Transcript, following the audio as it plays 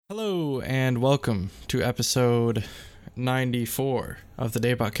Hello and welcome to episode 94 of the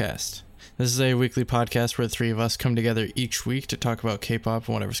Daybotcast. This is a weekly podcast where the three of us come together each week to talk about K-pop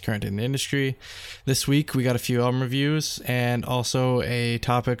and whatever's current in the industry. This week we got a few album reviews and also a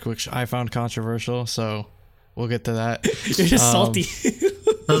topic which I found controversial, so we'll get to that. You're just salty.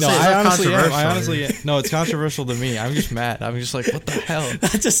 No, I honestly am. No, it's controversial to me. I'm just mad. I'm just like, what the hell?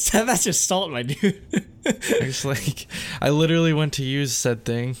 That's just salt, my dude. I literally went to use said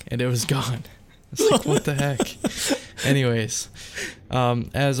thing and it was gone. It's like, what the heck? Anyways,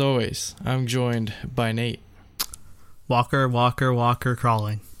 as always, I'm joined by Nate. Walker,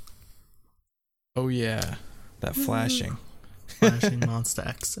 crawling. Oh yeah, that flashing. Flashing Monster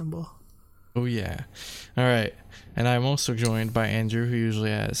X symbol. Oh yeah. All right. And I'm also joined by Andrew, who usually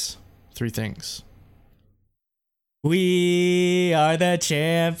has three things. We are the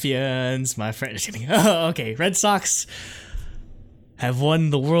champions, my friend. Oh, okay. Red Sox have won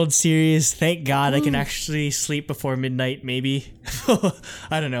the World Series. Thank God. I can actually sleep before midnight, maybe.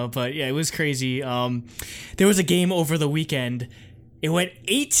 I don't know, but yeah, it was crazy. There was a game over the weekend. It went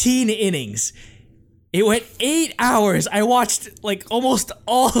 18 innings. It went 8 hours. I watched like almost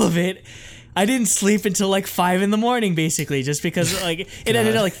all of it. I didn't sleep until like 5 in the morning, basically, just because like it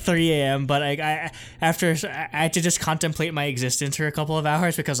ended at like 3 a.m. But I had to just contemplate my existence for a couple of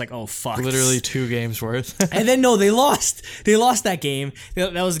hours because like, oh fuck, literally 2 games worth. And then no, they lost. They lost that game.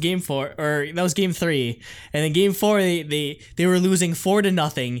 That was game 4, or that was game 3. And then game 4, they were losing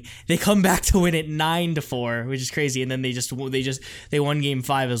 4-0. They come back to win it 9-4, which is crazy. And then they won game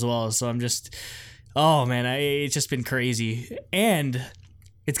 5 as well. So I'm just, oh man, it's just been crazy. And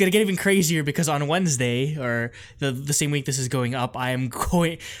it's gonna get even crazier because on Wednesday, or the same week this is going up, I'm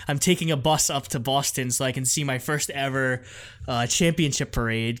taking a bus up to Boston so I can see my first ever championship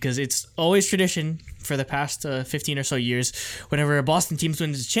parade, because it's always tradition for the past 15 or so years. Whenever a Boston team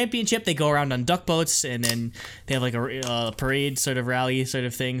wins a championship, they go around on duck boats and then they have like a parade sort of rally sort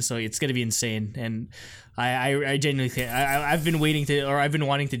of thing. So it's gonna be insane. And I genuinely think I've been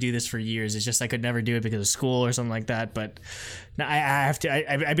wanting to do this for years. It's just I could never do it because of school or something like that. But now I have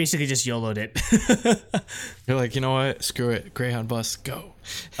to. I basically just YOLO'd it. You're like, you know what? Screw it. Greyhound bus, go.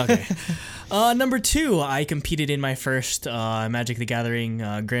 Okay. Number 2, I competed in my first Magic the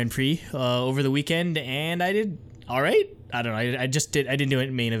Gathering Grand Prix over the weekend, and I did all right. I don't know. I didn't do a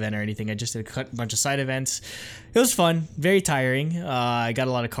main event or anything. I just did a bunch of side events. It was fun. Very tiring. I got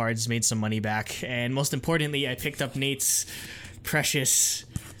a lot of cards, made some money back, and most importantly, I picked up Nate's precious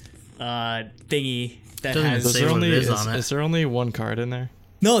thingy that Doesn't has. say what it is on it. Is there only one card in there?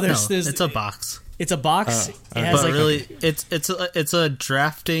 No, there's it's a box. It's a box. It has But like really, it's a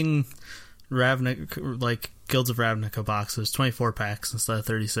drafting Ravnica, like Guilds of Ravnica box. There's 24 packs instead of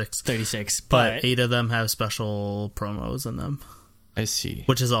 36. 36, But 8 of them have special promos in them. I see.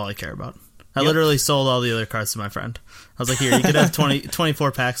 Which is all I care about. I literally sold all the other cards to my friend. I was like, here, you could have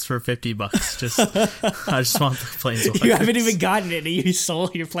 24 packs for $50. I just want the Planeswalkers. You haven't even gotten it.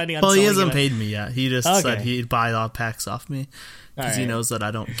 You're planning on. Well, he selling hasn't it. paid me yet. He just said he'd buy all packs off me because he knows that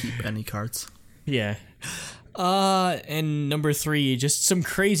I don't keep any cards. Yeah. And number 3, just some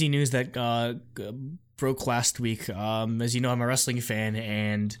crazy news that broke last week. As you know, I'm a wrestling fan,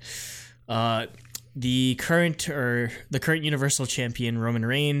 and the current Universal Champion Roman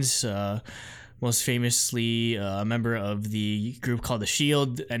Reigns, most famously a member of the group called The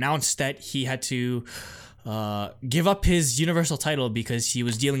Shield, announced that he had to give up his Universal title because he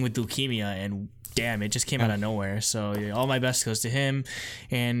was dealing with leukemia, and damn, it just came out of nowhere. So yeah, all my best goes to him,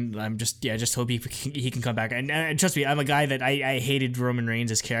 and I'm just hope he can come back. And trust me, I'm a guy that I hated Roman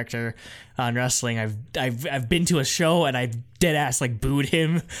Reigns' character on wrestling. I've been to a show and I've dead ass like booed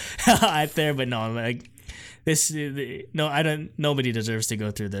him out there, but no, I'm like this. No, I don't. Nobody deserves to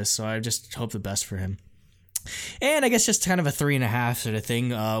go through this. So I just hope the best for him. And I guess just kind of a 3.5 sort of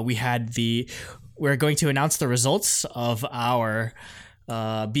thing. We're going to announce the results of our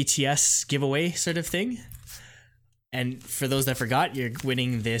BTS giveaway sort of thing. And for those that forgot, you're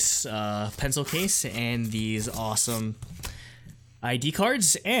winning this pencil case and these awesome ID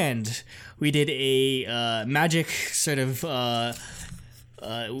cards. And we did a magic sort of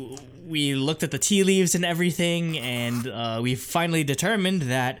we looked at the tea leaves and everything, and we finally determined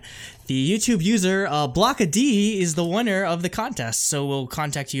that the YouTube user Blockad is the winner of the contest. So we'll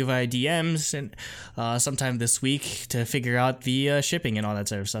contact you via DMs and sometime this week to figure out the shipping and all that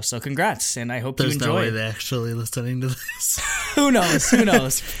sort of stuff. So congrats, and I hope you enjoy. There's no way they're actually listening to this. Who knows? Who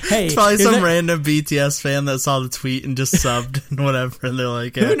knows? Hey, it's probably some random BTS fan that saw the tweet and just subbed and whatever, and they're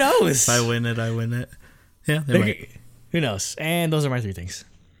like, who knows? If I win it, I win it. Yeah, they might. Who knows? And those are my 3 things.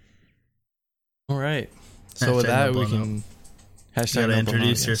 All right. So with that, we can Hashtag You gotta no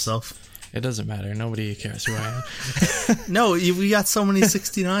introduce Belonius. yourself. It doesn't matter. Nobody cares who I am. No, we got so many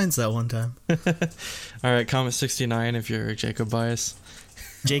 69s that one time. All right, comment 69 if you're Jacob bias.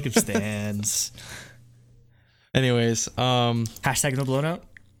 Jacob stands. Anyways, Hashtag no blown out.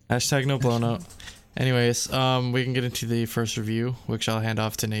 hashtag no blown out. Anyways, we can get into the first review, which I'll hand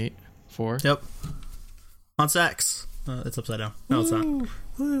off to Nate for. Yep. Monsta X. It's upside down. No, it's not.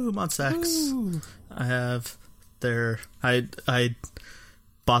 Woo, Monsta X. I have their... I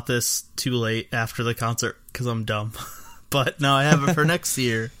bought this too late after the concert because I'm dumb. But now I have it for next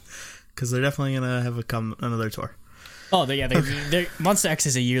year because they're definitely going to have another tour. Oh, they're Monsta X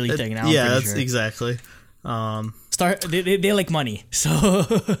is a yearly thing now. Yeah, I'm that's pretty sure. exactly. They like money, so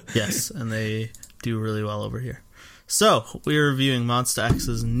Yes, and they do really well over here. So, we're reviewing Monsta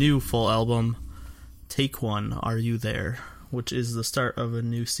X's new full album, Take One, Are You There? Which is the start of a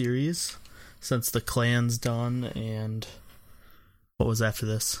new series since the Clan's done, and what was after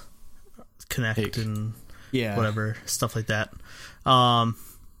this? Connect Take. and yeah, whatever, stuff like that.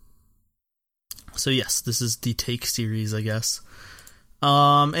 So yes, this is the Take series, I guess.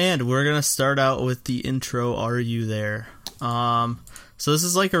 And we're gonna start out with the intro, Are You There? So this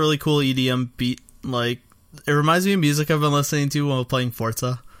is like a really cool EDM beat, like, it reminds me of music I've been listening to while playing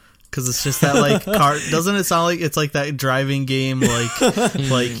Forza. Cause it's just that like car, doesn't it sound like it's like that driving game, like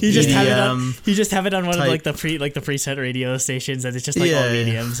you just have it on, EDM? you just have it on one type. of like the preset radio stations, and it's just like all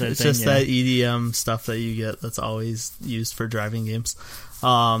EDM. Sort of It's thing, just that EDM stuff that you get that's always used for driving games.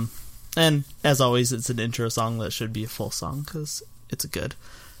 And as always, it's an intro song that should be a full song because it's good.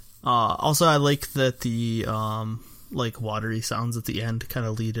 Also, I like that the like watery sounds at the end kind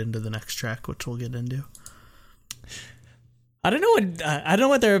of lead into the next track, which we'll get into. I don't know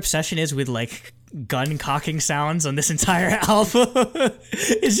what their obsession is with like gun cocking sounds on this entire album.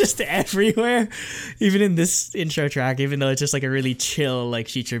 It's just everywhere, even in this intro track, even though it's just like a really chill like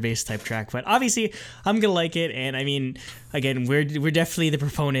feature based type track. But obviously I'm gonna like it, and I mean, again, we're definitely the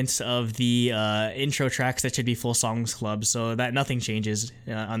proponents of the intro tracks that should be full songs club, so that nothing changes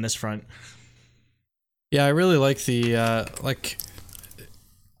on this front. Yeah, I really like the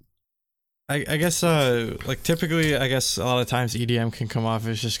I guess like typically I guess a lot of times EDM can come off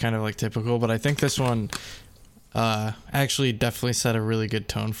as just kind of like typical, but I think this one actually definitely set a really good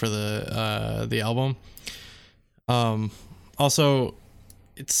tone for the album. Also,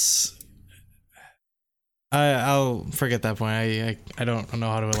 it's I'll forget that point. I don't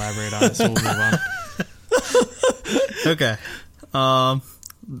know how to elaborate on it, so we'll move on. Okay.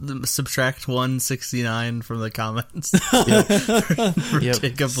 Subtract 169 from the comments for Yep.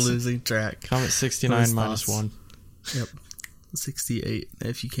 Jacob losing track. Comment 69 minus thoughts. 1. Yep. 68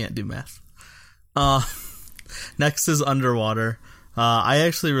 if you can't do math. Next is Underwater. I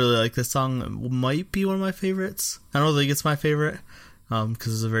actually really like this song. It might be one of my favorites. I don't think it's my favorite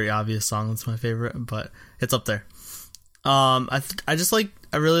because it's a very obvious song that's my favorite, but it's up there. I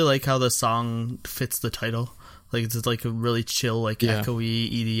really like how the song fits the title. Like, it's like a really chill, like, echoey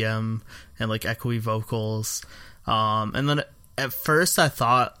EDM and, like, echoey vocals. And then at first I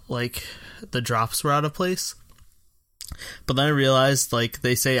thought, like, the drops were out of place. But then I realized, like,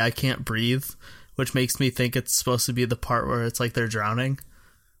 they say I can't breathe, which makes me think it's supposed to be the part where it's like they're drowning.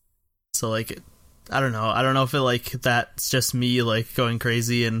 So, like, I don't know. I don't know if it, like, that's just me, like, going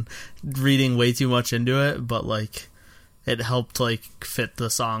crazy and reading way too much into it. But, like, it helped, like, fit the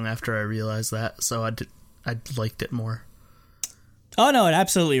song after I realized that. So I liked it more. Oh no, it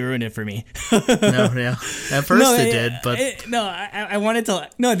absolutely ruined it for me. No, yeah. At first it did, but I wanted to.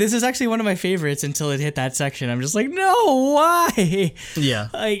 No, this is actually one of my favorites until it hit that section. I'm just like, no, why? yeah,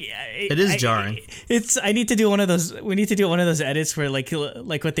 it is jarring. I need to do one of those. We need to do one of those edits where like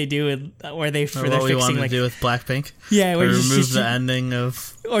what they do with where they Or they're what we fixing wanted like to do with Blackpink. yeah, where Or you remove just, the ending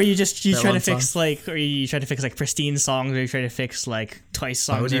of. or you try to one fix song. like, or you try to fix like pristine songs, or you try to fix like Twice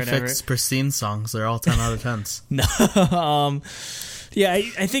songs. Why would or you whatever. fix pristine songs? They're all 10 out of 10s. No, yeah,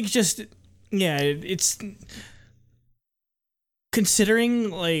 I think just it's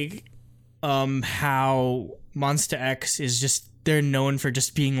considering like how Monsta X is just they're known for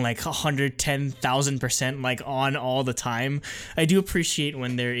just being like 110,000% like on all the time. I do appreciate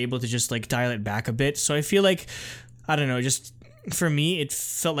when they're able to just like dial it back a bit. So I feel like I don't know, just for me, it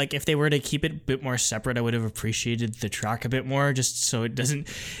felt like if they were to keep it a bit more separate, I would have appreciated the track a bit more, just so it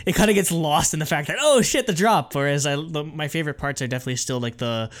kind of gets lost in the fact that, oh shit, the drop. Whereas my favorite parts are definitely still like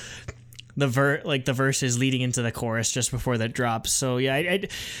the verses leading into the chorus just before that drops. So yeah, I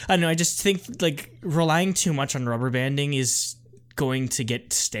don't know. I just think like relying too much on rubber banding is going to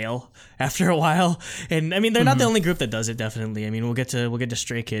get stale after a while. And I mean, they're not the only group that does it, definitely. I mean, we'll get to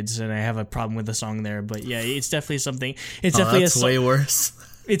Stray Kids, and I have a problem with the song there, but yeah, it's definitely something. It's definitely that's way worse.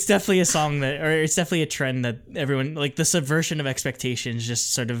 It's definitely a song that, or it's definitely a trend that everyone, like, the subversion of expectations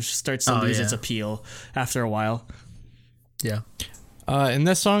just sort of starts to lose its appeal after a while. Yeah. In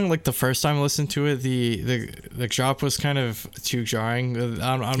this song, like the first time I listened to it, the drop was kind of too jarring.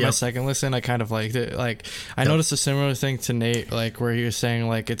 On my second listen, I kind of liked it. Like I noticed a similar thing to Nate, like where he was saying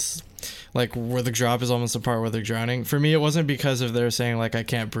like it's like where the drop is almost the part where they're drowning. For me, it wasn't because of they're saying like I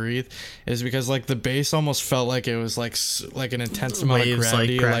can't breathe. It's because like the bass almost felt like it was like an intense amount of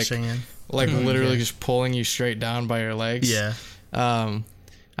gravity, like literally just pulling you straight down by your legs. Yeah.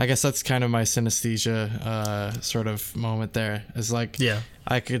 I guess that's kind of my synesthesia sort of moment there. It's like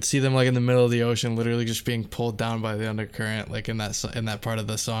I could see them like in the middle of the ocean, literally just being pulled down by the undercurrent, like in that part of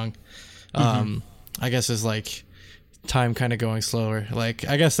the song. I guess is like time kind of going slower. Like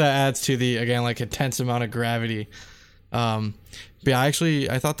I guess that adds to the again like intense amount of gravity. But yeah, I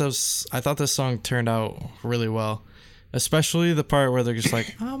thought this song turned out really well, especially the part where they're just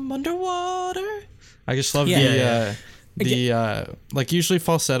like I'm underwater. I just love like usually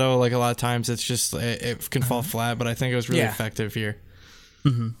falsetto, like a lot of times it's just it can fall flat, but I think it was really effective here.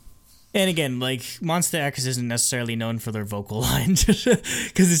 And again, like Monsta X isn't necessarily known for their vocal line because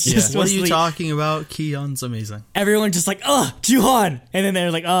it's just what are you talking about? Keon's amazing. Everyone just like Jooheon, and then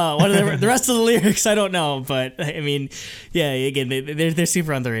they're like what are the rest of the lyrics? I don't know, but I mean, yeah, again they're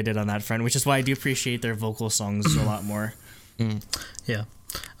super underrated on that front, which is why I do appreciate their vocal songs a lot more. Yeah.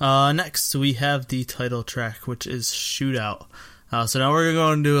 Next, we have the title track, which is Shootout. So now we're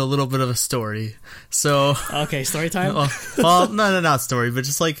going to do a little bit of a story. So okay, story time? Well, no, not story, but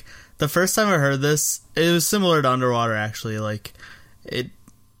just like the first time I heard this, it was similar to Underwater, actually. Like,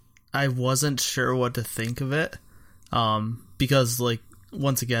 I wasn't sure what to think of it. Because, like,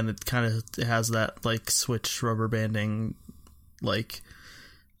 once again, it kind of has that, like, switch rubber banding, like,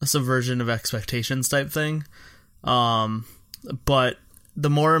 a subversion of expectations type thing. But the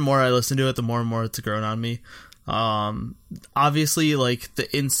more and more I listen to it, the more and more it's grown on me. Obviously, like,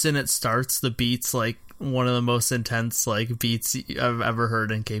 the instant it starts, the beat's, like, one of the most intense, like, beats I've ever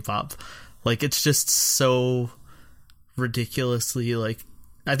heard in K-pop. Like, it's just so ridiculously, like,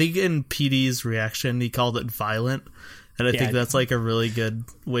 I think in PD's reaction, he called it violent. And I think that's, like, a really good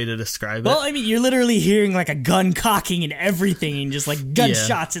way to describe it. Well, I mean, you're literally hearing, like, a gun cocking and everything, and just, like,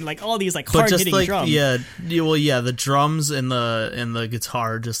 gunshots and, like, all these, like, hard-hitting drums. The drums and the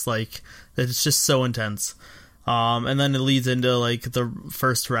guitar, just, like, it's just so intense. And then it leads into, like, the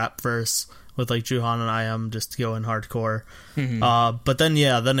first rap verse with, like, Jooheon and I.M just going hardcore. But then,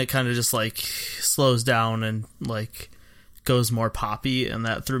 then it kind of just, like, slows down and, like, goes more poppy, and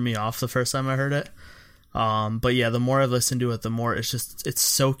that threw me off the first time I heard it. But yeah, the more I listen to it, the more it's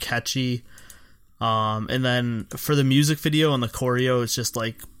so catchy. And then for the music video and the choreo, it's just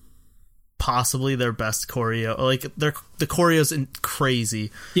like possibly their best choreo. Like the choreo's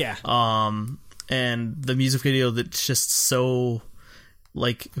crazy. Yeah. And the music video that's just so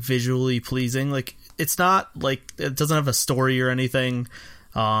like visually pleasing. Like it's not like it doesn't have a story or anything.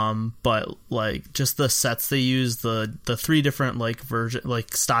 But like just the sets they use, the three different like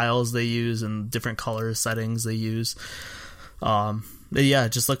styles they use and different color settings they use. It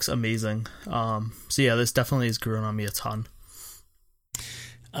just looks amazing. So yeah, this definitely has grown on me a ton.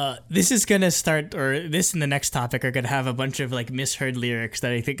 This is gonna start, or this and the next topic are gonna have a bunch of like misheard lyrics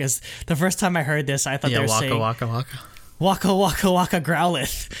that I think is the first time I heard this, I thought they were saying waka waka. Waka waka waka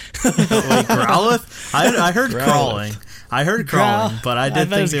growlith. Wait, growlith? I heard crawling. I heard crawling, but I did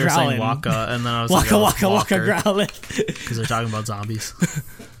think they were saying waka, and then I was waka like, waka waka growlith, because they're talking about zombies.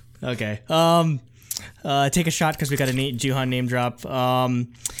 Okay. Take a shot because we got a Jooheon name drop.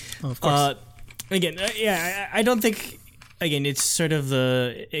 Of course. Again, I don't think. Again, it's sort of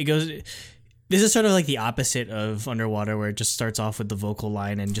this is sort of like the opposite of Underwater, where it just starts off with the vocal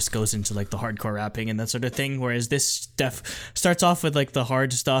line and just goes into like the hardcore rapping and that sort of thing. Whereas this starts off with like the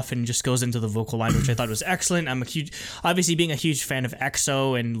hard stuff and just goes into the vocal line, which I thought was excellent. Obviously being a huge fan of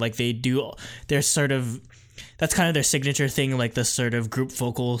EXO, and like they're sort of, that's kind of their signature thing, like the sort of group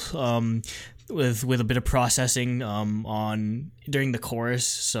vocal, with a bit of processing, on during the chorus.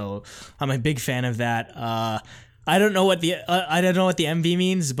 So I'm a big fan of that. I don't know what the MV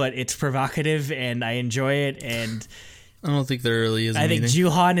means, but it's provocative and I enjoy it. And I don't think there really is. I think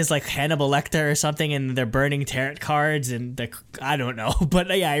Jooheon is like Hannibal Lecter or something, and they're burning tarot cards, and I don't know,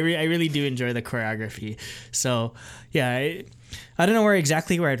 but yeah, I really do enjoy the choreography. So yeah, I don't know where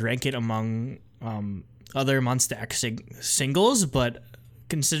I'd rank it among other Monsta X singles, but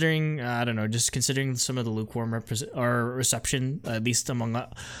considering I don't know, just considering some of the lukewarm reception, at least among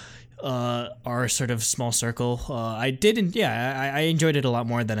our sort of small circle, I enjoyed it a lot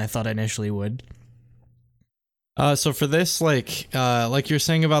more than I thought I initially would. So for this, like you're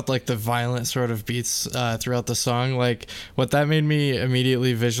saying about like the violent sort of beats throughout the song, like what that made me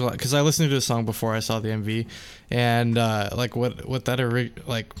immediately visualize, because I listened to the song before I saw the MV, and like what that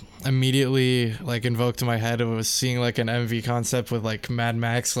like immediately like invoked in my head, it was seeing like an MV concept with like Mad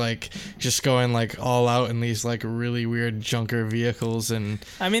Max like just going like all out in these like really weird junker vehicles, and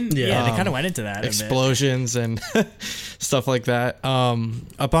I mean they kind of went into that explosions and stuff like that.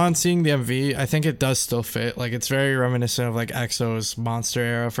 Upon seeing the MV, I think it does still fit. Like it's very reminiscent of like EXO's Monster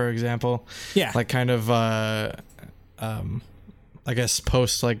era, for example. Yeah, like kind of I guess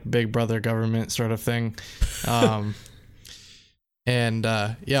post like Big Brother government sort of thing. And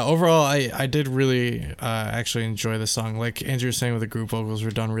overall I did really actually enjoy the song. Like Andrew was saying, with the group vocals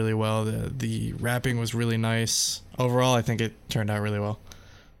were done really well. The rapping was really nice. Overall, I think it turned out really well.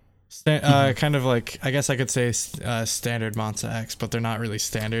 Kind of like, I guess I could say standard Monsta X, but they're not really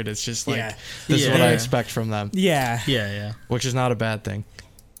standard. It's just like this is what I expect from them. Yeah. Which is not a bad thing.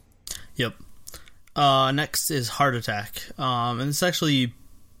 Yep. Next is Heart Attack. And it's actually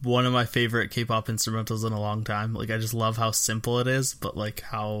one of my favorite K-pop instrumentals in a long time. Like, I just love how simple it is, but like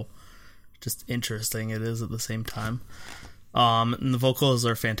how just interesting it is at the same time. And the vocals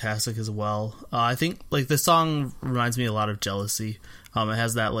are fantastic as well. I think like this song reminds me a lot of Jealousy. It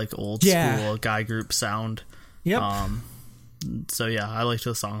has that like old school guy group sound. Yep. So yeah, I liked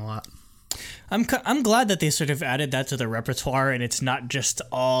the song a lot. I'm glad that they sort of added that to the repertoire, and it's not just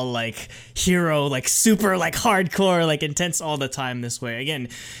all like hero, like super like hardcore, like intense all the time this way. Again,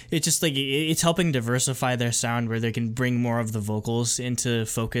 it's just like it's helping diversify their sound where they can bring more of the vocals into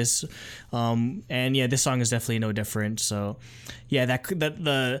focus. And yeah, this song is definitely no different. So yeah, that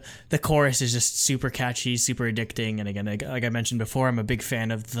the chorus is just super catchy, super addicting. And again, like I mentioned before, I'm a big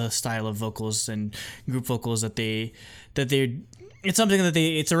fan of the style of vocals and group vocals that they. It's something that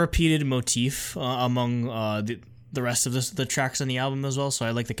it's a repeated motif among the rest of the tracks on the album as well. So I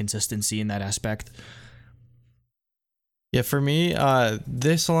like the consistency in that aspect. Yeah, for me,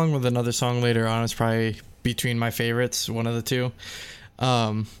 this along with another song later on is probably between my favorites, one of the two.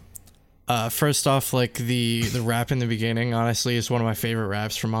 First off, like the rap in the beginning, honestly, is one of my favorite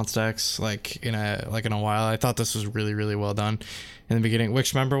raps from Monsta X. Like in a while, I thought this was really, really well done in the beginning.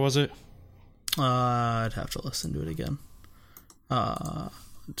 Which member was it? I'd have to listen to it again.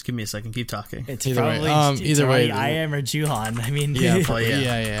 Just give me a second. Keep talking. It's either way, I am or Juhan. I mean, yeah.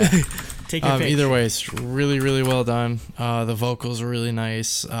 Take your pick. Either way, it's really, really well done. The vocals were really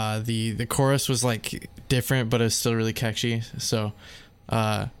nice. The chorus was like different, but it's still really catchy. So,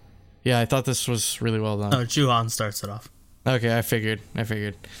 I thought this was really well done. Oh, Juhan starts it off. Okay, I figured.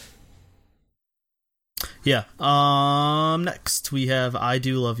 Yeah. Next we have I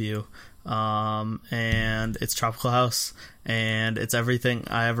Do Love You. And it's Tropical House, and it's everything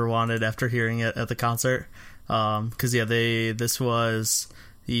I ever wanted after hearing it at the concert. Because this was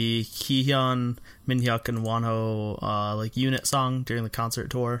the Kihyun, Minhyuk, and Wonho like unit song during the concert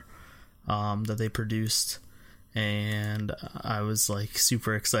tour that they produced, and I was like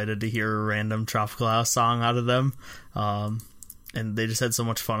super excited to hear a random Tropical House song out of them. And they just had so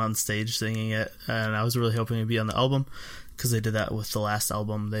much fun on stage singing it, and I was really hoping it'd be on the album. Because they did that with the last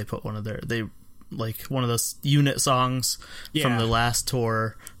album. They put one of those unit songs from the last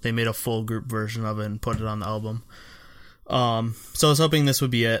tour. They made a full group version of it and put it on the album. So I was hoping this would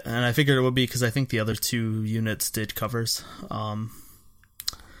be it, and I figured it would be because I think the other two units did covers. But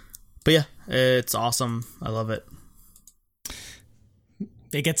yeah, it's awesome. I love it.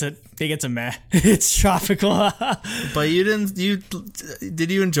 It gets a meh. It's tropical. But did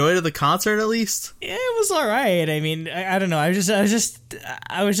you enjoy it at the concert at least? Yeah, it was all right. I mean, I don't know. I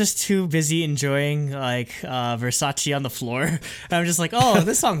was just too busy enjoying like Versace on the Floor. I'm just like, oh,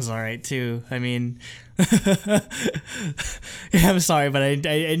 this song's all right too. I mean, yeah, I'm sorry, but I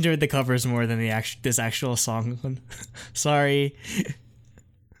enjoyed the covers more than this actual song. Sorry.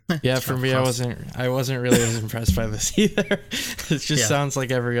 Yeah, for me, I wasn't really as impressed by this either. It just sounds like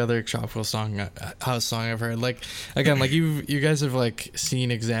every other tropical house song I've heard. Like again, like you guys have like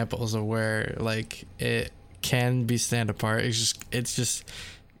seen examples of where like it can be stand apart. It's just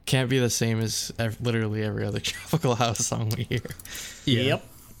can't be the same as literally every other tropical house song we hear. Yep.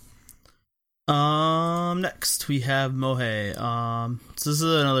 Next we have Mohe. So this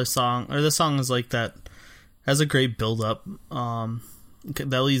is another song, or this song is like that has a great build up.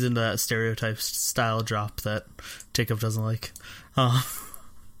 That leads into that stereotype style drop that Jacob doesn't like.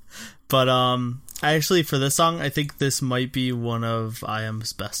 But I actually, for this song, I think this might be one of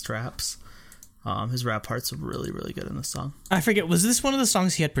IAM's best raps. His rap part's really, really good in this song. I forget, was this one of the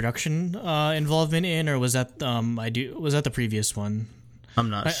songs he had production involvement in, or was that was that the previous one? I'm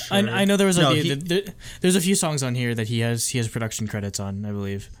not sure. I know there was there's a few songs on here that he has production credits on, I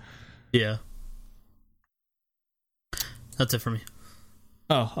believe. Yeah. That's it for me.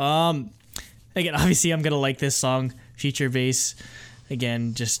 Oh, again, obviously I'm gonna like this song, Future Bass.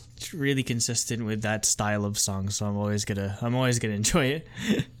 Again, just really consistent with that style of song, so I'm always gonna enjoy it.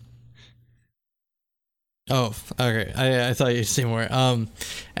 Oh, okay. I thought you'd say more.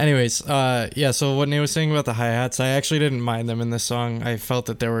 Anyways, yeah. So what Nate was saying about the hi-hats, I actually didn't mind them in this song. I felt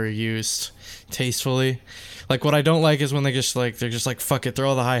that they were used tastefully. Like, what I don't like is when they're just like fuck it, throw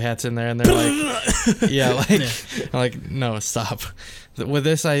all the hi-hats in there, and they're like, yeah, like no, stop. With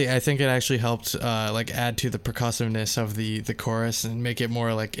this, I think it actually helped like add to the percussiveness of the chorus and make it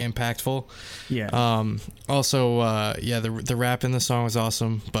more like impactful. Yeah. Also, yeah, the rap in the song was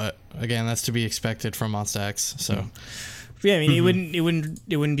awesome, but again, that's to be expected from Monsta X. So. Yeah, I mean,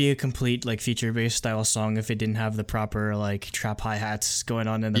 it wouldn't be a complete like feature based style song if it didn't have the proper like trap hi hats going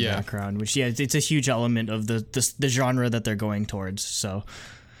on in the background. Which it's a huge element of the genre that they're going towards. So,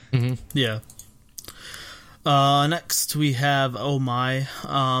 yeah. Next we have Oh My.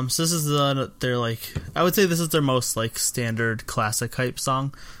 So this is their like, I would say this is their most like standard classic hype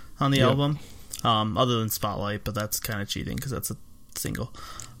song on the album. Other than Spotlight, but that's kind of cheating because that's a single.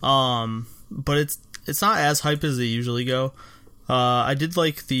 But it's not as hype as they usually go. I did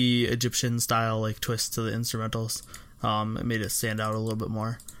like the Egyptian style like twist to the instrumentals. It made it stand out a little bit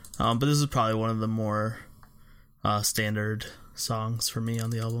more. But this is probably one of the more standard songs for me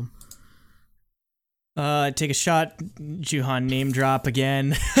on the album. Take a shot, Juhan name drop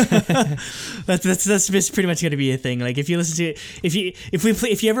again. that's pretty much gonna be a thing. Like if you listen to it,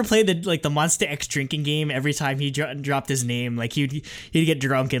 if you ever played the Monsta X drinking game, every time he dropped his name, like he'd get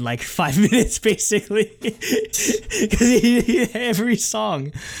drunk in like 5 minutes basically, because every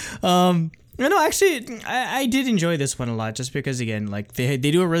song. No, actually, I did enjoy this one a lot, just because again, like they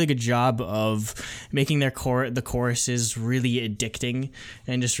do a really good job of making the choruses really addicting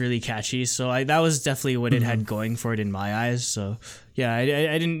and just really catchy. So that was definitely what it had going for it in my eyes. So yeah,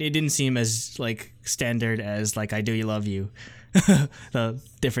 it didn't seem as like standard as like I Do You Love You, the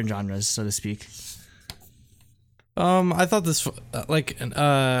different genres, so to speak. I thought this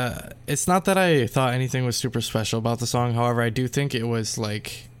it's not that I thought anything was super special about the song. However, I do think it was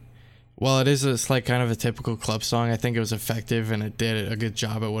like. Well, it is like kind of a typical club song. I think it was effective and it did a good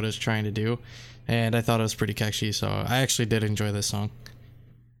job at what it was trying to do. And I thought it was pretty catchy, so I actually did enjoy this song.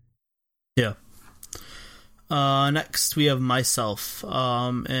 Yeah. Next we have Myself.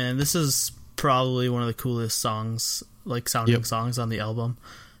 And this is probably one of the coolest songs, like sounding songs on the album.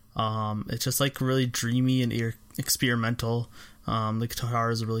 It's just like really dreamy and experimental. The guitar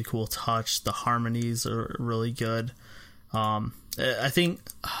is a really cool touch. The harmonies are really good. I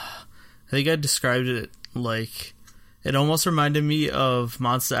think I described it like it almost reminded me of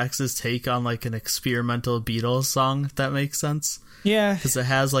Monsta X's take on like an experimental Beatles song, if that makes sense. Yeah, because it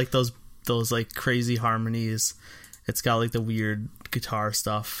has like those like crazy harmonies. It's got like the weird guitar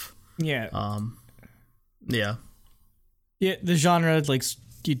stuff. Yeah. Yeah. Yeah, the genre like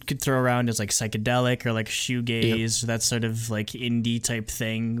you could throw around as like psychedelic or like shoegaze, that sort of like indie type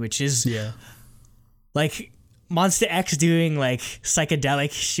thing, which is like Monsta X doing like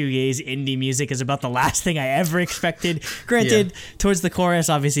psychedelic shoegaze indie music is about the last thing I ever expected. Granted, towards the chorus,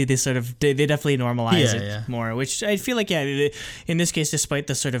 obviously they definitely normalize it more, which I feel like in this case, despite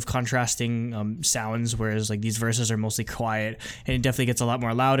the sort of contrasting sounds, whereas like these verses are mostly quiet and it definitely gets a lot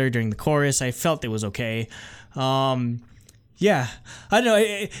more louder during the chorus, I felt it was okay. Yeah, I don't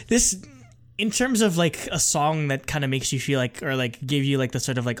know. This, in terms of like a song that kind of makes you feel like, or like give you like the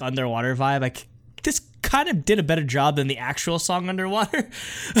sort of like underwater vibe, like this kind of did a better job than the actual song Underwater.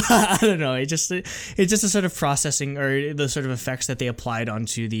 I don't know. It's just a sort of processing or the sort of effects that they applied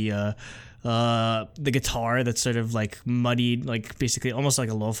onto the guitar that's sort of like muddied, like basically almost like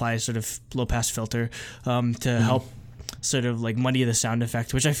a lo-fi sort of low pass filter to help sort of like muddy the sound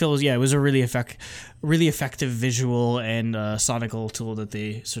effect, which I feel was, it was a really effective visual and sonical tool that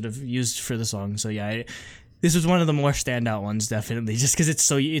they sort of used for the song. So yeah, this was one of the more standout ones, definitely, just because it's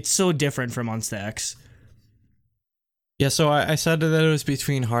so different from Monsta X. Yeah, so I said that it was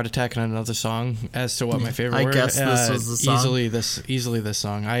between Heart Attack and another song as to what my favorite were. I guess this was the song. Easily this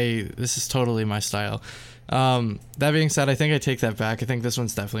song. This is totally my style. That being said, I think I take that back. I think this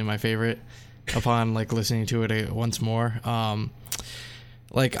one's definitely my favorite upon like listening to it once more.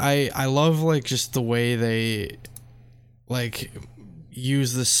 Like I love like just the way they like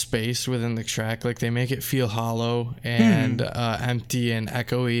use the space within the track. Like they make it feel hollow and empty and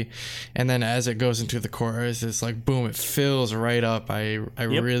echoey, and then as it goes into the chorus, it's like boom, it fills right up. I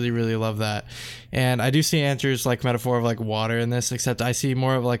really, really love that. And I do see Andrew's like metaphor of like water in this, except I see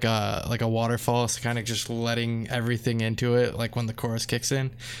more of like a waterfall. It's kind of just letting everything into it, like when the chorus kicks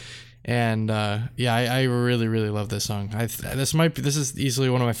in. And I really, really love this song. This is easily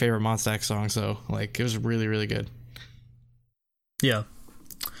one of my favorite Monsta X songs. So like it was really, really good. Yeah.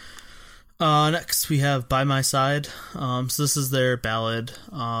 Next we have By My Side. So this is their ballad.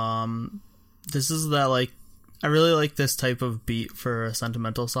 This is that, like, I really like this type of beat for a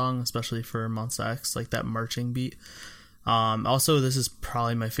sentimental song, especially for Monsta X, like that marching beat. Also, this is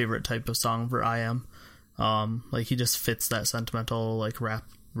probably my favorite type of song for I.M. Like he just fits that sentimental like rap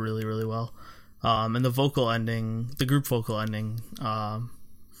really, really well. And the group vocal ending,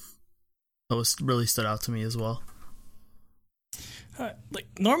 that really stood out to me as well. Like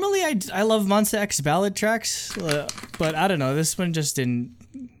normally I love Monsta X ballad tracks, but I don't know, this one just didn't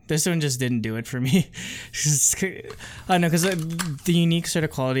do it for me. I don't know, because the unique sort of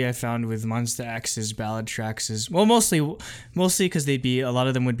quality I found with Monsta X's ballad tracks is, well, mostly because a lot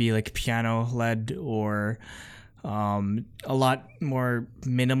of them would be like piano led or a lot more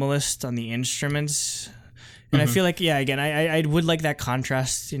minimalist on the instruments. And I feel like, yeah, again, I would like that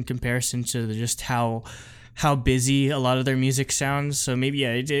contrast in comparison to just how busy a lot of their music sounds. So maybe,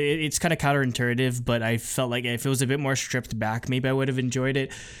 yeah, it's kind of counterintuitive, but I felt like if it was a bit more stripped back, maybe I would have enjoyed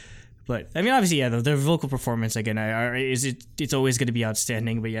it. But I mean, obviously, yeah, their vocal performance again, it's always going to be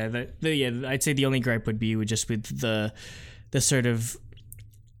outstanding. But yeah, I'd say the only gripe would be with the sort of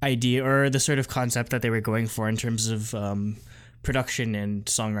idea or the sort of concept that they were going for in terms of production and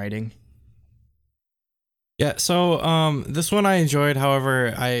songwriting. Yeah, so this one I enjoyed.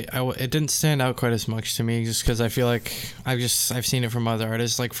 However, it didn't stand out quite as much to me, just because I feel like I've seen it from other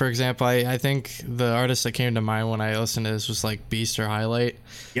artists. Like for example, I think the artist that came to mind when I listened to this was like Beast or Highlight,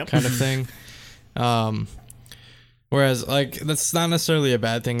 kind of thing. Whereas like that's not necessarily a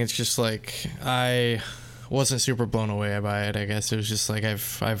bad thing. It's just like I wasn't super blown away by it. I guess it was just like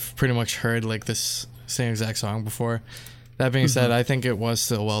I've pretty much heard like this same exact song before. That being said, I think it was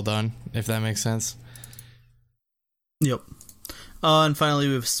still well done, if that makes sense. Yep. And finally,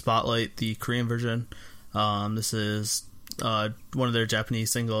 we have Spotlight, the Korean version. This is one of their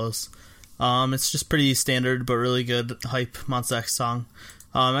Japanese singles. It's just pretty standard, but really good hype Monsta X song.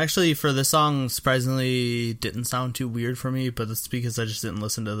 Actually, for this song, surprisingly, didn't sound too weird for me, but that's because I just didn't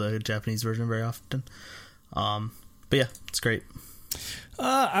listen to the Japanese version very often. But yeah, it's great.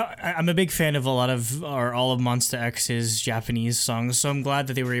 I'm a big fan of all of Monsta X's Japanese songs, so I'm glad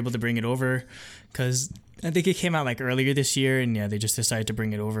that they were able to bring it over, because I think it came out like earlier this year, and yeah, they just decided to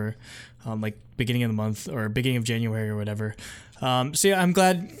bring it over, like beginning of the month or beginning of January or whatever. So yeah, I'm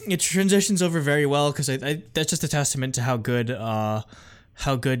glad it transitions over very well, because that's just a testament to how good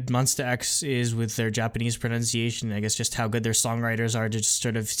Monsta X is with their Japanese pronunciation. I guess just how good their songwriters are to just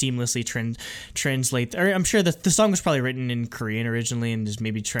sort of seamlessly translate. Or I'm sure that the song was probably written in Korean originally and just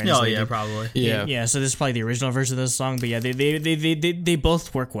maybe translated. Oh yeah, probably. Yeah. So this is probably the original version of the song. But yeah, they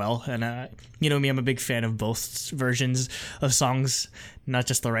both work well, and you know me, I'm a big fan of both versions of songs, not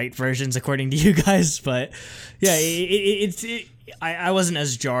just the right versions according to you guys. But yeah, I wasn't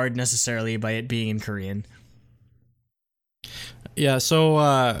as jarred necessarily by it being in Korean. Yeah, so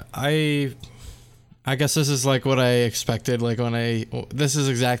I guess this is like what I expected. Like this is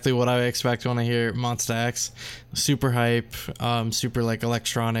exactly what I expect when I hear Monsta X. Super hype, super like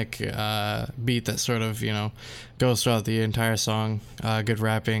electronic beat that sort of, you know, goes throughout the entire song. Good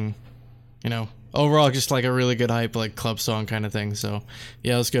rapping, you know, overall just like a really good hype like club song kind of thing. So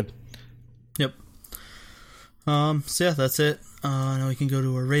yeah, it was good. Yep. So yeah, that's it. Now we can go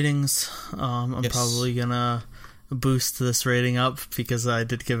to our ratings. I'm probably gonna boost this rating up because I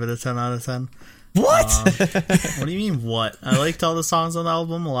did give it a 10 out of 10. What? What do you mean what? I liked all the songs on the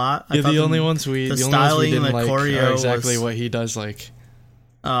album a lot. Yeah, the only ones we didn't like are exactly what he does like.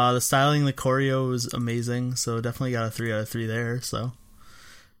 The styling, the choreo was amazing, so definitely got a 3 out of 3 there, so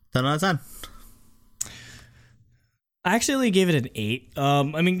 10 out of 10. I actually gave it an 8.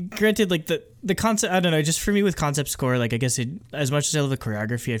 I mean, granted, like the concept, I don't know, just for me with concept score, like I guess as much as I love the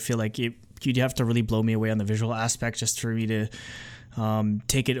choreography, I feel like you'd have to really blow me away on the visual aspect just for me to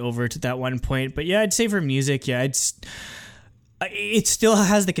take it over to that one point. But yeah, I'd say for music, yeah, it still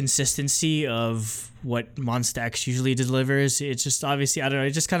has the consistency of what Monsta X usually delivers. It's just obviously, I don't know,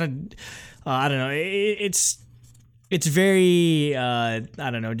 it just kind of, I don't know, it's very, I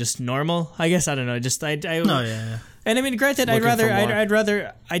don't know, just normal, I guess. I don't know, just, yeah. And I mean, granted,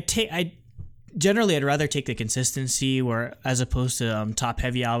 generally I'd rather take the consistency, where as opposed to top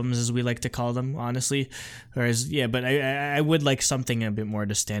heavy albums, as we like to call them, honestly. Whereas but I would like something a bit more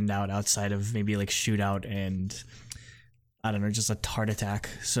to stand out outside of maybe like Shootout and I don't know, just a Heart Attack.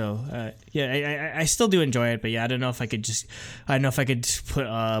 So I still do enjoy it, but yeah, I don't know if I could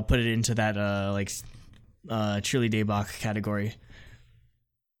put it into that truly Daybach category.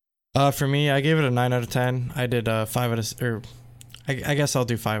 For me, I gave it a 9 out of 10. I did 5 out of, or I guess I'll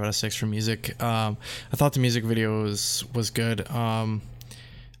do 5 out of 6 for music. I thought the music video was good.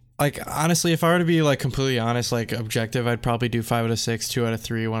 Like, honestly, if I were to be like completely honest, like objective, I'd probably do 5 out of 6, 2 out of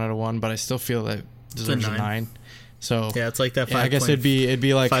 3, 1 out of 1. But I still feel that deserves a 9. So yeah, it's like that. 5. I guess it'd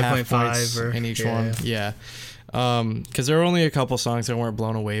be like 5. half points or, in each one. Yeah. Because there were only a couple songs I weren't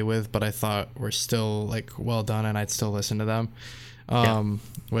blown away with, but I thought were still like well done, and I'd still listen to them.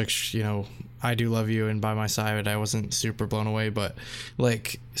 Which, you know, I Do Love You and By My Side, I wasn't super blown away, but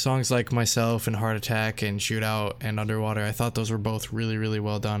like songs like Myself and Heart Attack and Shootout and Underwater, I thought those were both really, really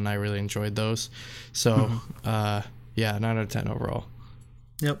well done. I really enjoyed those. So, 9 out of 10 overall.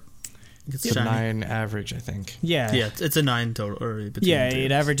 Yep. It's a 9 average, I think. Yeah. Yeah, it's a 9 total. Or yeah,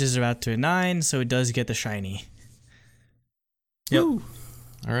 it averages about to a 9, so it does get the shiny. Yep. Woo.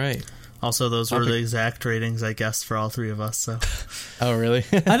 All right. Also, those were the exact ratings, I guess, for all three of us. So. Oh, really?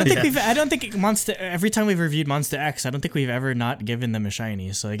 I don't think Monster. Every time we've reviewed Monster X, I don't think we've ever not given them a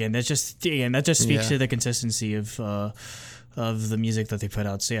shiny. So again, that just speaks to the consistency of the music that they put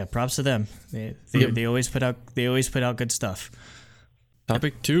out. So yeah, props to them. They always put out good stuff.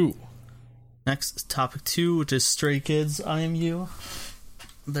 Topic 2. Next, topic 2, which is Stray Kids, I Am You.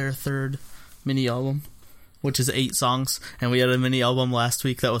 Their third mini album, which is 8 songs, and we had a mini album last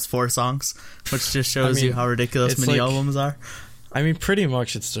week that was 4 songs, which just shows you how ridiculous mini albums are. I mean, pretty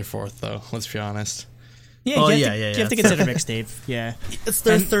much it's their 4th, though. Let's be honest. Yeah, you have to consider mixtape. Yeah, it's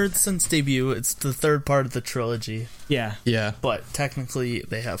their third since debut. It's the third part of the trilogy. Yeah. But technically,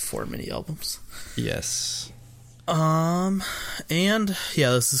 they have 4 mini albums. Yes. And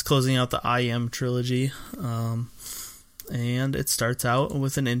yeah, this is closing out the I Am trilogy. And it starts out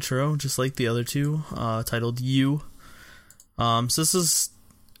with an intro, just like the other two, titled You. So this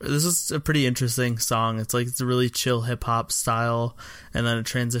is a pretty interesting song. It's a really chill hip hop style, and then it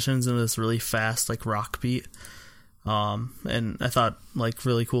transitions into this really fast like rock beat. And I thought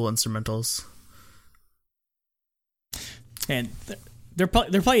really cool instrumentals. And they're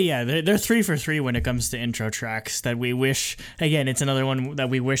 3 for 3 when it comes to intro tracks. That we wish, again, it's another one that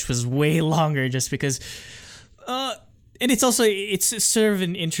we wish was way longer, just because. And it's sort of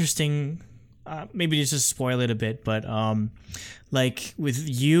an interesting, maybe just to spoil it a bit, but like with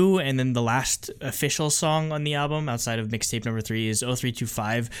You, and then the last official song on the album outside of mixtape number 3 is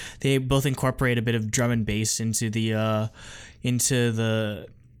 0325. They both incorporate a bit of drum and bass into the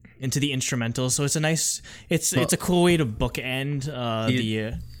instrumental, so it's a nice, it's a cool way to bookend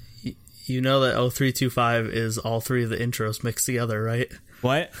You know that 0325 is all 3 of the intros mixed together, right?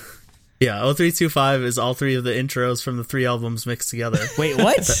 What? Yeah, 0325 is all 3 of the intros from the 3 albums mixed together. Wait,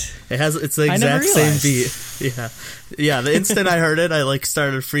 what? It's the exact same beat. Yeah. The instant I heard it, I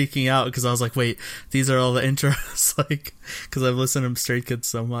started freaking out because I was like, "Wait, these are all the intros?" Because I've listened to Stray Kids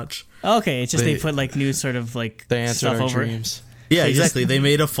so much. Okay, it's just they put new sort of they answered stuff our over. dreams. Yeah, exactly. They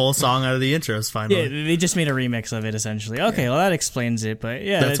made a full song out of the intros finally. Yeah, they just made a remix of it essentially. Okay, well that explains it, but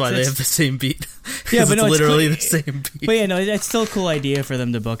yeah, that's why they have the same beat. Yeah, but it's literally the same beat. But yeah, no, it's still a cool idea for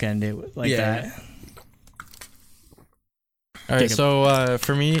them to bookend it like that. All right, so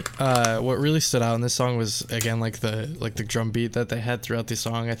for me, what really stood out in this song was again the drum beat that they had throughout the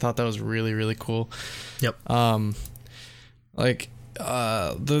song. I thought that was really, really cool. Yep. The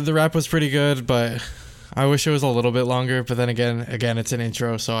rap was pretty good, but I wish it was a little bit longer. But then again, it's an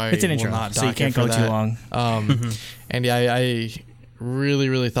intro, so will not so you can't go too long. And yeah, I really,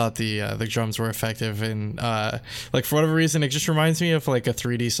 really thought the drums were effective, and for whatever reason, it just reminds me of a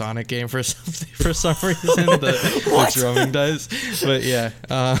 3D Sonic game for some reason. the drumming does, but yeah,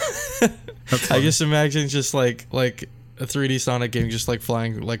 I just imagine just like a 3D Sonic game, just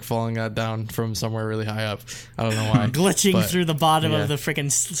falling down from somewhere really high up. I don't know why. Glitching through the bottom of the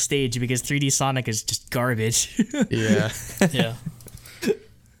freaking stage because 3D Sonic is just garbage. Yeah. Yeah.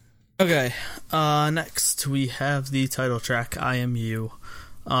 Okay. Next we have the title track, I Am You.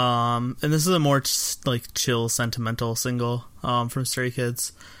 And this is a more chill, sentimental single from Stray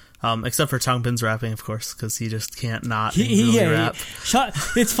Kids. Except for Changbin's rapping, of course, because he just can't not rap.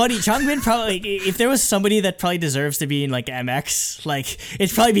 It's funny. Changbin probably, if there was somebody that probably deserves to be in MX,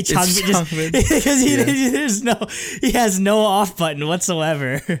 it'd probably be Changbin, because he has no off button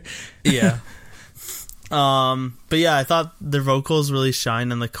whatsoever. Yeah. But yeah, I thought their vocals really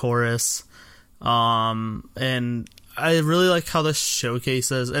shine in the chorus. And I really like how this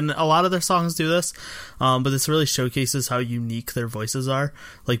showcases, and a lot of their songs do this, but this really showcases how unique their voices are.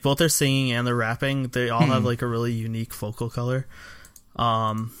 Like both their singing and their rapping, they all have like a really unique vocal color,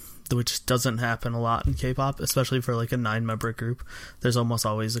 which doesn't happen a lot in K-pop, especially for like a 9-member group. There's almost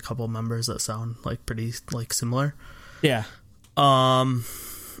always a couple members that sound like pretty like similar. Yeah.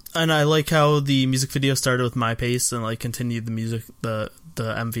 And I like how the music video started with My Pace and like continued the music, the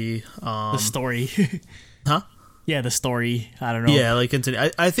MV, The story. huh? Yeah, the story. I don't know. Yeah, like continue.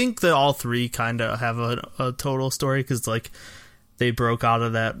 I think that all three kind of have a total story, because like they broke out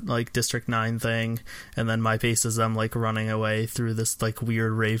of that like District 9 thing, and then My Pace is them like running away through this like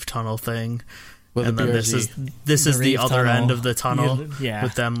weird rave tunnel thing. With and then this is the other tunnel. end of the tunnel, Yeah.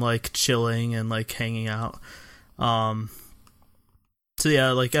 with them like chilling and like hanging out. So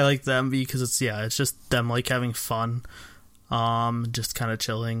yeah, like I like the MV because it's just them like having fun, just kind of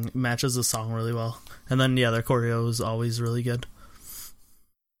chilling. Matches the song really well, and then their choreo is always really good.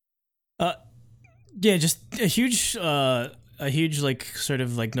 Yeah, just a huge like sort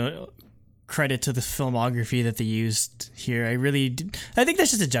of like credit to the filmography that they used here. I think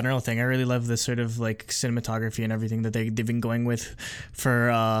that's just a general thing. I really love the sort of like cinematography and everything that they've been going with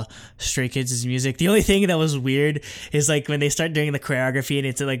for Stray Kids' music. The only thing that was weird is like when they start doing the choreography and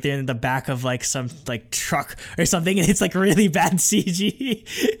it's like they're in the back of like some like truck or something, and it's like really bad CG.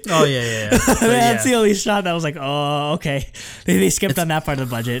 Oh yeah. That's the only shot that was like, oh, okay. They skipped on that part of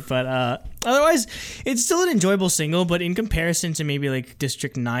the budget, but otherwise, it's still an enjoyable single. But in comparison to maybe like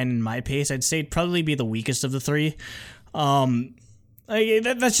District 9 and My Pace, I'd say it'd probably be the weakest of the three. I think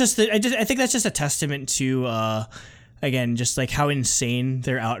that's just a testament to again, just like how insane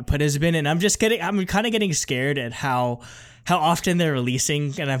their output has been, and I'm kind of getting scared at how often they're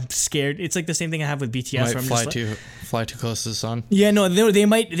releasing, and I'm scared. It's like the same thing I have with BTS. Might fly too close to the sun. Yeah, no, they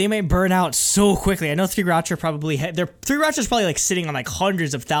might burn out so quickly. I know Three Rocher probably Three Rocher's probably like sitting on like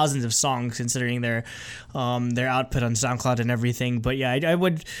hundreds of thousands of songs considering their output on SoundCloud and everything. But yeah, I'd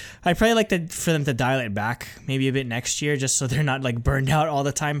probably like for them to dial it back maybe a bit next year, just so they're not like burned out all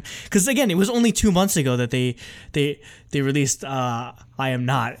the time. Because again, it was only 2 months ago that they released I Am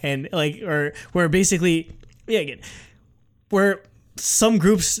Not, and like where basically where some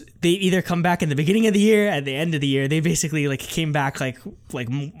groups, they either come back in the beginning of the year, at the end of the year. They basically like came back like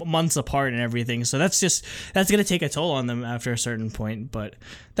months apart and everything. So that's gonna take a toll on them after a certain point. But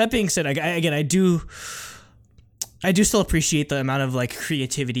that being said, I do still appreciate the amount of like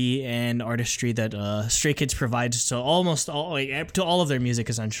creativity and artistry that Stray Kids provides to almost all of their music,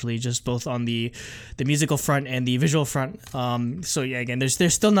 essentially, just both on the musical front and the visual front. So yeah, again,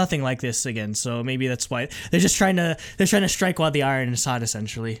 there's still nothing like this again. So maybe that's why they're trying to strike while the iron is hot,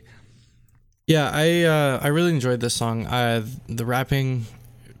 essentially. Yeah, I really enjoyed this song. The rapping,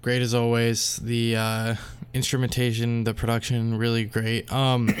 great as always. The instrumentation, the production, really great.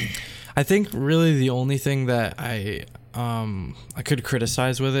 I think really the only thing that I could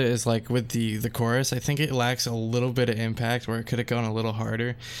criticize with it is like with the chorus. I think it lacks a little bit of impact, where it could have gone a little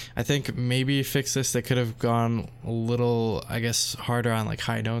harder. I think maybe fix this, they could have gone a little, I guess, harder on like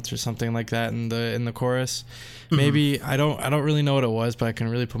high notes or something like that in the chorus. Mm-hmm. Maybe I don't really know what it was, but I can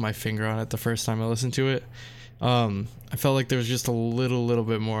really put my finger on it the first time I listened to it. I felt like there was just a little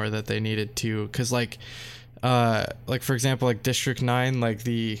bit more that they needed to, because like for example, like District 9, like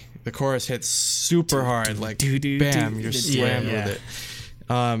the chorus hits super hard, like bam, you're slammed with it.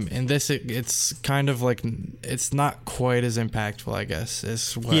 And this it's kind of like, it's not quite as impactful, I guess,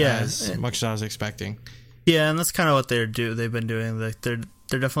 as much as I was expecting. Yeah, and that's kind of what they've been doing. Like they're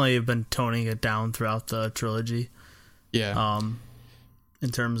definitely been toning it down throughout the trilogy. Yeah. In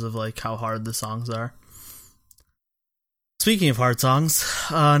terms of like how hard the songs are. Speaking of hard songs,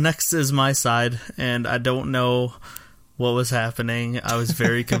 next is My Side, and I don't know what was happening. I was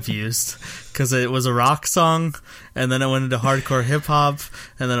very confused because it was a rock song, and then it went into hardcore hip hop,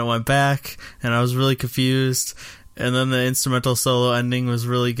 and then it went back, and I was really confused. And then the instrumental solo ending was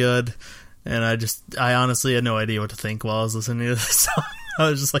really good, and I honestly had no idea what to think while I was listening to this song. I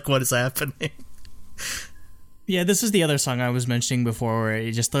was just like, what is happening? Yeah, this is the other song I was mentioning before, where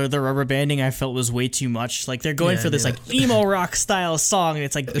it just the rubber banding I felt was way too much. Like they're going for this like emo rock style song, and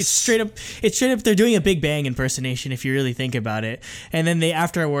it's like it's straight up they're doing a Big Bang impersonation if you really think about it. And then they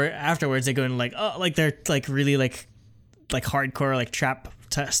afterwards they go in like, oh, like they're like really like hardcore like trap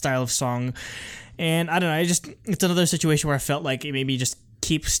style of song. And I don't know, it's another situation where I felt like it maybe just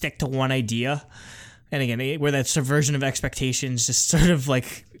stick to one idea. And again, where that subversion of expectations just sort of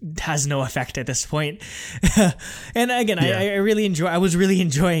like has no effect at this point. And again, Yeah. I was really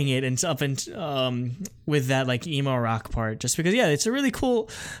enjoying it and up and with that like emo rock part, just because it's a really cool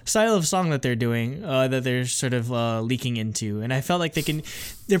style of song that they're doing, that they're sort of leaking into, and I felt like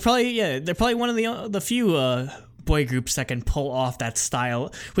they're probably one of the few boy groups that can pull off that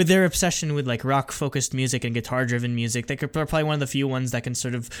style with their obsession with like rock focused music and guitar driven music. They're probably one of the few ones that can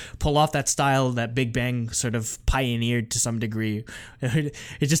sort of pull off that style that Big Bang sort of pioneered to some degree.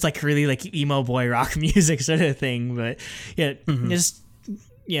 It's just like really like emo boy rock music sort of thing, but just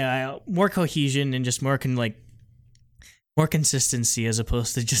more cohesion and just more consistency as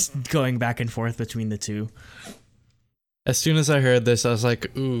opposed to just going back and forth between the two. As soon as I heard this, I was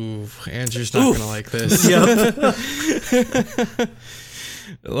like, ooh, Andrew's not going to like this.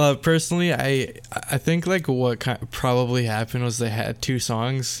 Well, personally, I think like what probably happened was they had two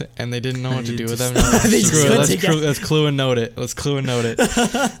songs and they didn't know what to do with them. Let's clue and note it. Let's clue and note it.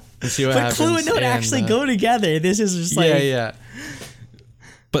 And see what happens. But clue and note actually go together. This is just like... Yeah.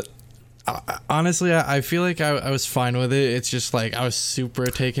 But honestly, I feel like I was fine with it. It's just like I was super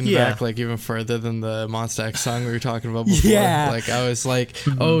taken back, like even further than the Monsta X song we were talking about before. Yeah. Like I was like,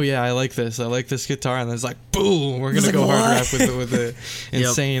 oh yeah, I like this guitar, and then it's like, boom, we're gonna go hard rap with the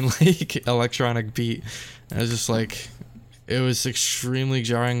insane like electronic beat. And I was just like, it was extremely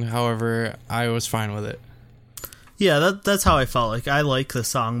jarring. However, I was fine with it. Yeah, that's how I felt. Like I like the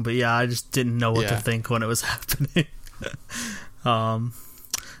song, but I just didn't know what to think when it was happening.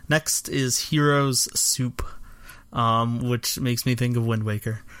 Next is Heroes Soup, which makes me think of Wind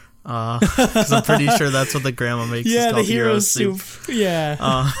Waker. Because I'm pretty sure that's what the grandma makes. Yeah, the Heroes Soup.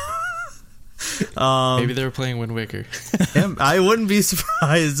 Yeah. Maybe they were playing Wind Waker. I wouldn't be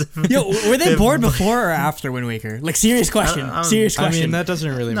surprised. Were they bored before or after Wind Waker? Like, serious question. Serious question. I mean, that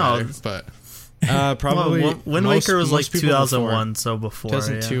doesn't really matter, but probably... Well, Wind Waker was like 2001, so before.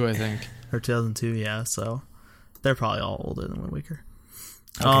 2002, I think. Or 2002, so they're probably all older than Wind Waker.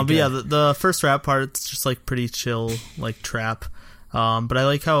 But the first rap part, it's just like pretty chill, like trap. But I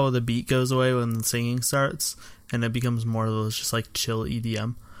like how the beat goes away when the singing starts, and it becomes more of those just like chill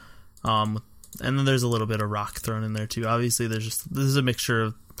EDM. And then there's a little bit of rock thrown in there too. Obviously, this is a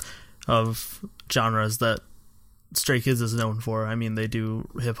mixture of genres that Stray Kids is known for. I mean, they do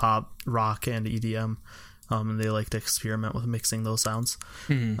hip hop, rock, and EDM, and they like to experiment with mixing those sounds.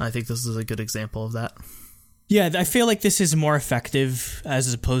 I think this is a good example of that. Yeah, I feel like this is more effective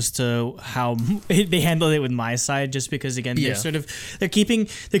as opposed to how they handled it with My Side, just because again they're keeping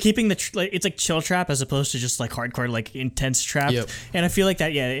it's like chill trap as opposed to just like hardcore like intense trap. Yep. And I feel like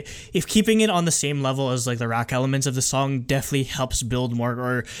that if keeping it on the same level as like the rock elements of the song definitely helps build more,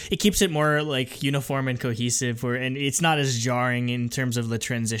 or it keeps it more like uniform and cohesive, and it's not as jarring in terms of the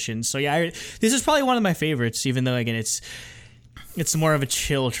transition. So this is probably one of my favorites, even though again it's more of a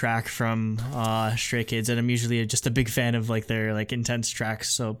chill track from Stray Kids, and I'm usually just a big fan of like their like intense tracks.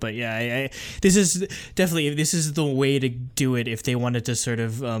 So, but this is the way to do it if they wanted to sort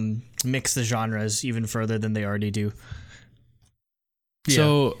of mix the genres even further than they already do. Yeah.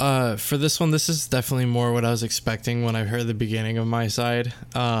 So for this one, this is definitely more what I was expecting when I heard the beginning of My Side.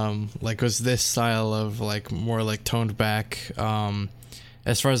 Like was this style of like more like toned back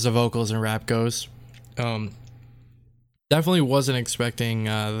as far as the vocals and rap goes. Definitely wasn't expecting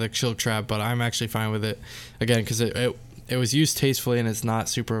the chill trap, but I'm actually fine with it. Again, because it was used tastefully and it's not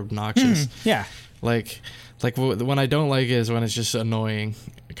super obnoxious. Yeah. Like when I don't like it is when it's just annoying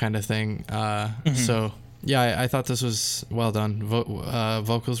kind of thing. So yeah, I thought this was well done.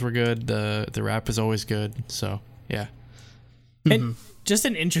 Vocals were good. The rap is always good. So yeah. And just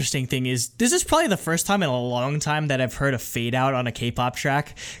an interesting thing is this is probably the first time in a long time that I've heard a fade out on a K-pop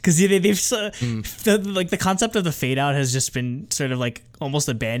track, because the concept of the fade out has just been sort of like almost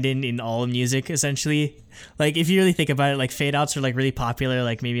abandoned in all music essentially. Like if you really think about it, like fade outs are like really popular,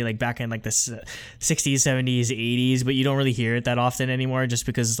 like maybe like back in like the 60s, 70s, 80s, but you don't really hear it that often anymore, just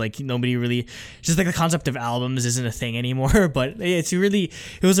because like nobody really, just like the concept of albums isn't a thing anymore. But it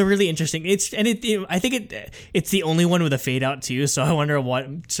was a really interesting. I think it's the only one with a fade out too. So I wonder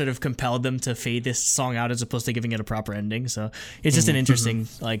what sort of compelled them to fade this song out as opposed to giving it a proper ending. So it's just an interesting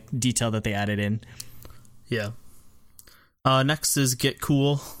like detail that they added in. Yeah. Next is Get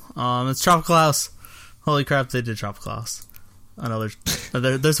Cool. It's Tropical House. Holy crap, they did Tropical House. I know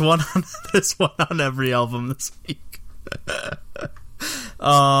there's one on every album this week.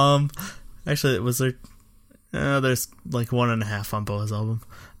 Actually, was there? There's like 1.5 on Boa's album.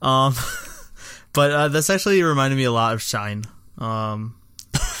 But this actually reminded me a lot of Shine. Did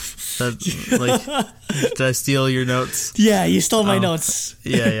I steal your notes? Yeah, you stole my notes.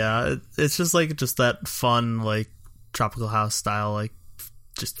 Yeah. It's just that fun like Tropical House style, like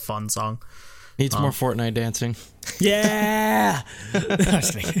just fun song. Needs more Fortnite dancing. Yeah. I'm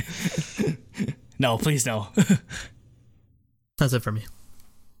just kidding. No, please no. That's it for me.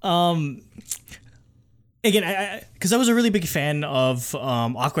 Again, because I was a really big fan of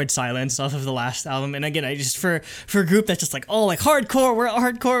Awkward Silence off of the last album, and again, I just for a group that's just like, oh, like hardcore, we're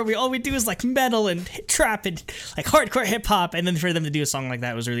hardcore, all we do is like metal and trap and like hardcore hip hop, and then for them to do a song like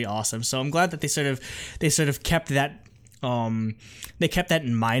that was really awesome. So I'm glad that they sort of kept that. They kept that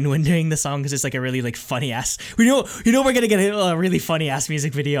in mind when doing the song, because it's like a really like funny ass. We know we're gonna get a really funny ass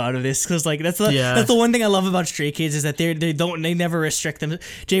music video out of this, because like that's the one thing I love about Stray Kids is that they never restrict them.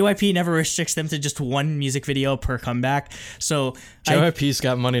 JYP never restricts them to just one music video per comeback. So JYP's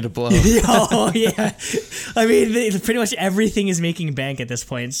got money to blow. Oh yeah, I mean pretty much everything is making bank at this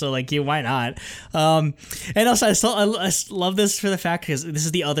point. So like, why not? And also I love this for the fact, because this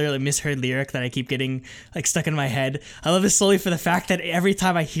is the other like, misheard lyric that I keep getting like stuck in my head. I love this solely for the fact that every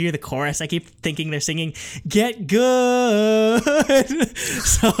time I hear the chorus, I keep thinking they're singing "Get Good."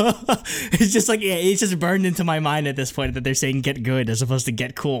 So it's just like, yeah, it's just burned into my mind at this point that they're saying "Get Good" as opposed to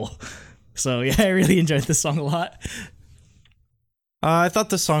 "Get Cool." So yeah, I really enjoyed this song a lot. I thought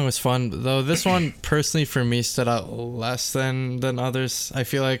the song was fun, though this one personally for me stood out less than others. I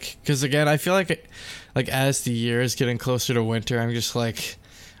feel like, because again, I feel like as the year is getting closer to winter, I'm just like,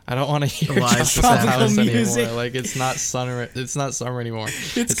 I don't want to hear Justice House anymore. Like, it's not summer. It's not summer anymore.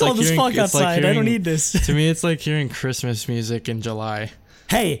 It's cold as fuck outside. I don't need this. To me, it's like hearing Christmas music in July.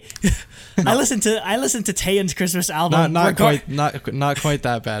 Hey, I listened to Taeyeon's Christmas album. Not quite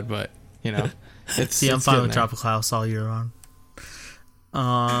that bad, but you know, it's. I'm fine with Tropical House all year round.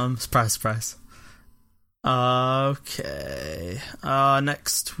 Surprise. Okay.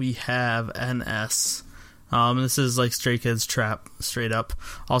 Next we have NS. This is like Stray Kids trap, straight up.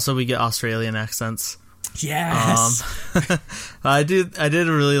 Also, we get Australian accents. Yes. I did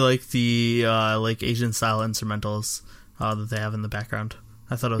really like the like Asian style instrumentals that they have in the background.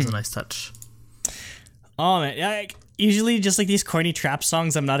 I thought it was a nice touch. Oh man, usually just like these corny trap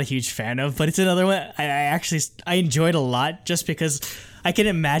songs, I'm not a huge fan of, but it's another one I enjoyed a lot, just because I can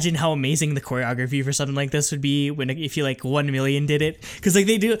imagine how amazing the choreography for something like this would be if you like 1 Million did it, because like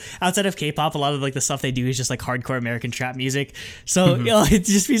they do outside of K-pop, a lot of like the stuff they do is just like hardcore American trap music. So you know, it'd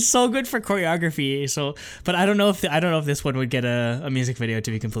just be so good for choreography. So, but I don't know if this one would get a music video, to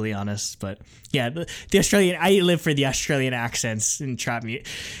be completely honest. But yeah, the Australian, I live for the Australian accents in trap music.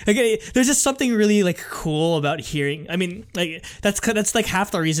 Like, there's just something really like cool about hearing. I mean, like that's like half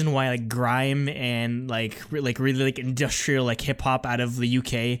the reason why like grime and like really like industrial like hip hop out of the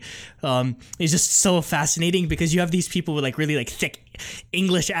UK is just so fascinating, because you have these people with like really like thick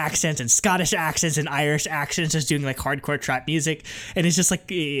English accents and Scottish accents and Irish accents just doing like hardcore trap music, and it's just like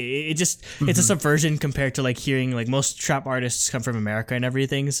it's a subversion compared to like hearing like most trap artists come from America and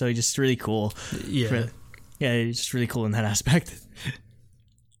everything. So it's just really cool. It's just really cool in that aspect.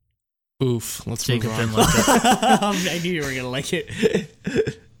 Oof, let's move on. I knew you were gonna like it.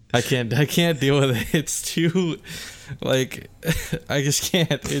 I can't deal with it. It's too, like, I just can't.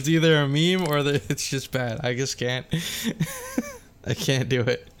 It's either a meme or it's just bad. I just can't. I can't do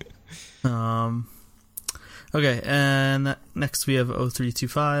it. Okay, and next we have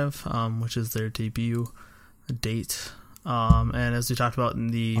 0325, which is their debut date. And as we talked about in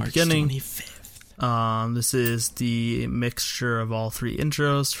the March beginning, 25th. This is the mixture of all three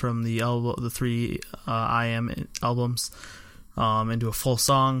intros from the three IM albums. Into a full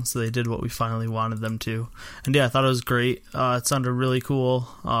song, so they did what we finally wanted them to. And yeah, I thought it was great. It sounded really cool.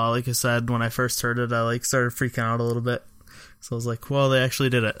 Like I said, when I first heard it, I like started freaking out a little bit. So I was like, well, they actually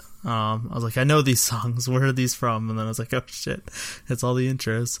did it. I was like, I know these songs. Where are these from? And then I was like, oh shit, it's all the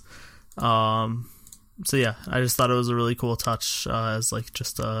intros. So yeah, I just thought it was a really cool touch as like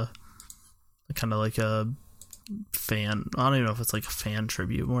just a kind of like a fan. I don't even know if it's like a fan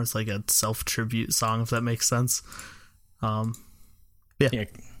tribute, more it's like a self tribute song, if that makes sense. Yeah,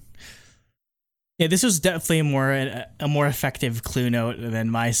 this was definitely a more effective clue note than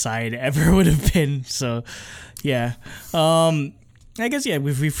my side ever would have been. So, yeah, I guess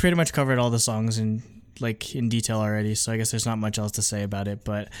we've pretty much covered all the songs in detail already. So I guess there's not much else to say about it.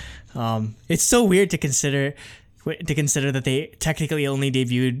 But it's so weird to consider that they technically only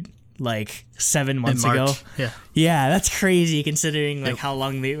debuted like 7 months ago. Yeah, that's crazy considering like how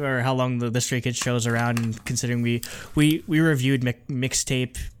long the Stray Kids show's around, and considering we reviewed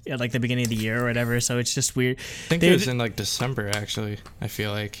Mixtape at like the beginning of the year or whatever. So it's just weird. I think it was in like December, actually. I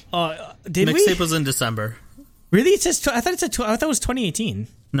feel like. Did Mixtape was in December. Really? It says I thought it was 2018.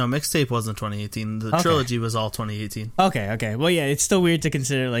 No, Mixtape wasn't 2018. The trilogy was all 2018. Okay. Well, yeah, it's still weird to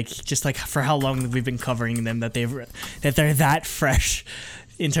consider like just like for how long we've been covering them that they're that fresh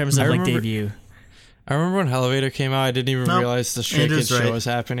in terms of like debut. I remember when Elevator came out, I didn't even realize the Stray Kids show was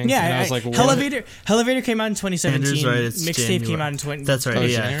happening. Yeah, and I was like, what? Elevator came out in 2017. Right, Mixtape came out in 20. That's right.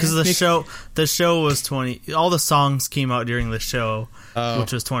 Yeah, because the show was 20. All the songs came out during the show,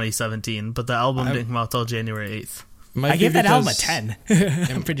 which was 2017. But the album didn't come out till January 8th. I gave that album a 10.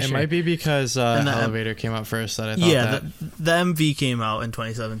 I'm pretty sure. It might be because Elevator came out first that I thought that. The MV came out in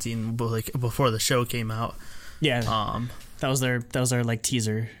 2017, like before the show came out. Yeah. That was their like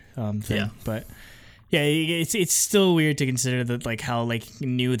teaser thing. Yeah. But yeah, it's still weird to consider that like how like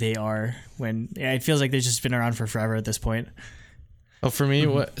new they are when it feels like they've just been around for forever at this point. Oh, for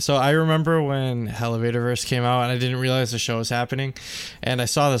me, so I remember when Elevatorverse came out, and I didn't realize the show was happening, and I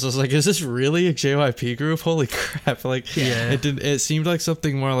saw this. I was like, "Is this really a JYP group? Holy crap!" Like, it seemed like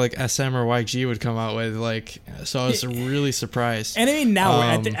something more like SM or YG would come out with. Like, so I was really surprised. And I mean, now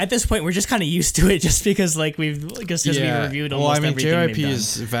at this point, we're just kind of used to it, just because like we've reviewed almost everything. JYP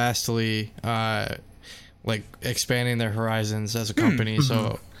is vastly like expanding their horizons as a company.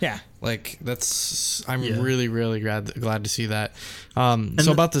 So yeah. Like I'm really, really glad to see that.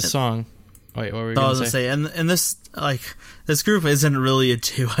 So about this song, wait, what were we going to say? And this group isn't really a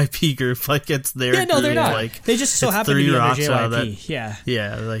JYP group. Like it's their group. No, they're not. Like they just so happen to be under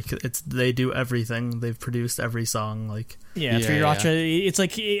JYP. Like they do everything. They've produced every song. Like Three Racha. It's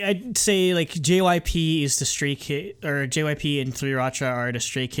like I'd say like JYP is the Stray Kid, or JYP and Three Racha are the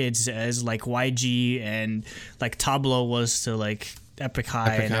Stray Kids, as like YG and like Tablo was to like Epic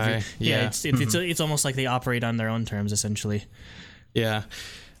High. It's almost like they operate on their own terms essentially. Yeah.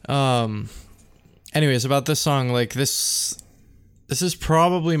 Anyways, about this song, like this is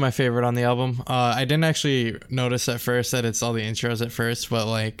probably my favorite on the album. I didn't actually notice at first that it's all the intros at first, but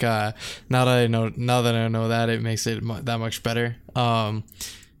like now that I know that, it makes it that much better. But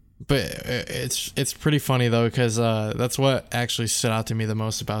it's pretty funny though, because that's what actually stood out to me the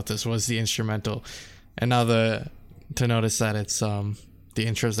most about this was the instrumental, and now to notice that it's the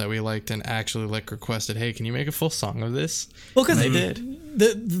intros that we liked and actually like requested, hey, can you make a full song of this? Well, because they did.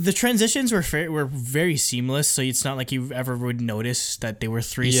 The transitions were very seamless, so it's not like you ever would notice that they were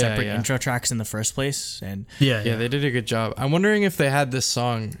three separate intro tracks in the first place. And they did a good job. I'm wondering if they had this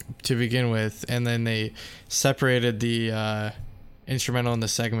song to begin with, and then they separated the instrumental and the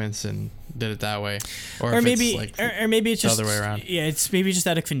segments and did it that way, or maybe it's just the other way around. Yeah, it's maybe just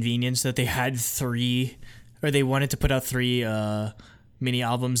out of convenience that they had three, or they wanted to put out three mini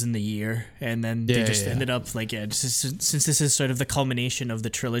albums in the year, and then they just ended up like since this is sort of the culmination of the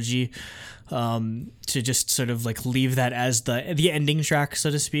trilogy, to just sort of like leave that as the ending track,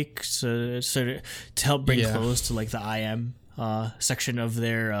 so to speak, so sort of to help bring close to like the IM section of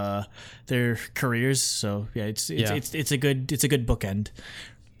their careers. So it's a good bookend.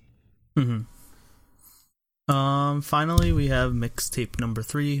 Finally we have mixtape number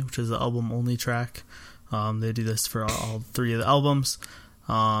 3, which is the album only track. They do this for all 3 of the albums,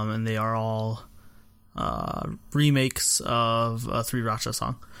 and they are all remakes of a Three Racha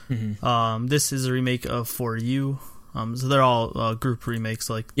song. This is a remake of For You, so they're all group remakes,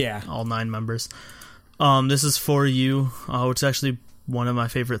 like all 9 members. This is For You, which is actually one of my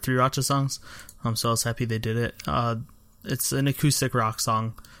favorite Three Racha songs, so I was happy they did it. It's an acoustic rock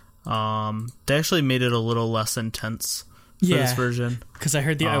song. They actually made it a little less intense for this version, because I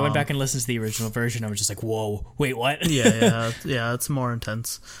heard I went back and listened to the original version. I was just like, whoa, wait, what? It's more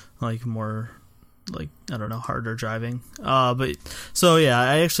intense, like more like, I don't know, harder driving. But so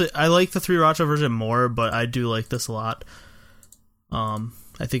I like the Three Racha version more, but I do like this a lot. I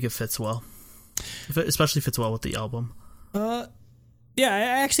think it fits well. Especially fits well with the album. I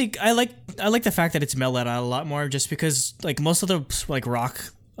like the fact that it's mellowed out a lot more, just because like most of the like rock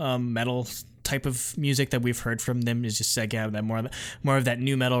metal type of music that we've heard from them is just like that more of that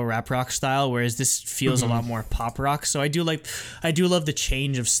new metal rap rock style, whereas this feels a lot more pop rock. So I do love the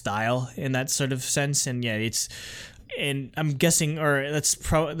change of style in that sort of sense, and and I'm guessing, or that's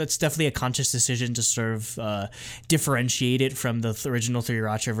definitely a conscious decision to sort of differentiate it from the original Three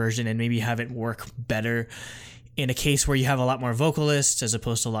Racha version, and maybe have it work better in a case where you have a lot more vocalists as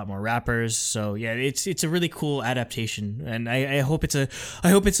opposed to a lot more rappers. So it's a really cool adaptation, and I hope it's a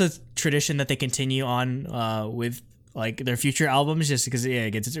tradition that they continue on with like their future albums, just because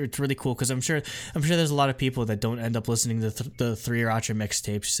it's really cool, because I'm sure there's a lot of people that don't end up listening to the Three Racha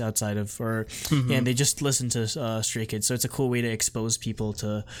mixtapes outside of and they just listen to Stray Kids. So it's a cool way to expose people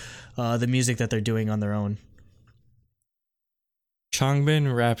to the music that they're doing on their own.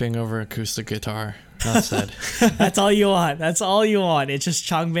 Changbin rapping over acoustic guitar. Enough said. That's all you want. That's all you want. It's just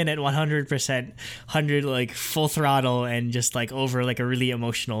Changbin at 100%, 100 like full throttle, and just like over like a really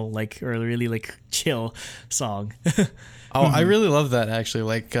emotional like or really like chill song. Oh, I really love that actually.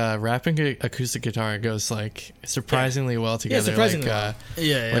 Like rapping acoustic guitar goes like surprisingly well together. surprisingly like,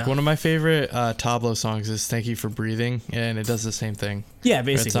 well. Like one of my favorite Tableau songs is "Thank You for Breathing," and it does the same thing. Yeah,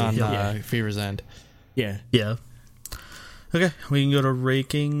 basically. It's on Fever's End. Yeah. Yeah. Okay, we can go to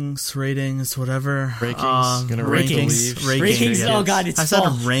ratings, whatever. Rankings. Rankings. Yeah. Oh God, it's I said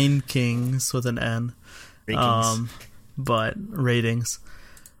fall. Rankings with an N. Rankings. But ratings.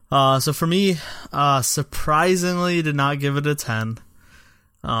 So for me, surprisingly, did not give it a 10.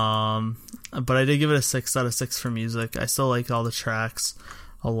 But I did give it a 6 out of 6 for music. I still like all the tracks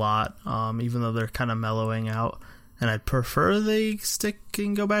a lot, even though they're kind of mellowing out. And I'd prefer they stick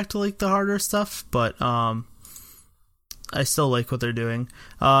and go back to like the harder stuff, but I still like what they're doing.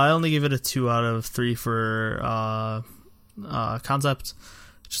 I only give it a 2 out of 3 for concept,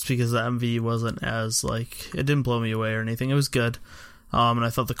 just because the MV wasn't as like, it didn't blow me away or anything. It was good. And I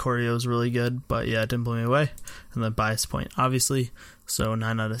thought the choreo was really good, but yeah, it didn't blow me away. And the bias point, obviously. So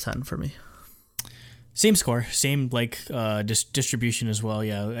 9 out of 10 for me. Same score, same like distribution as well.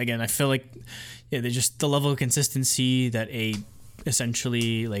 Yeah, again, I feel like they're just the level of consistency that a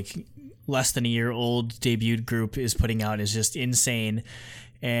essentially like less than a year old debuted group is putting out is just insane.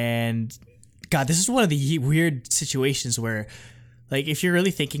 And God, this is one of the weird situations where, like, if you're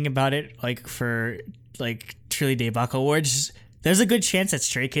really thinking about it, like for like truly Daebak Awards, there's a good chance that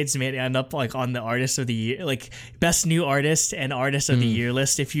Stray Kids may end up like on the Artist of the Year, like Best New Artist and Artist of the Year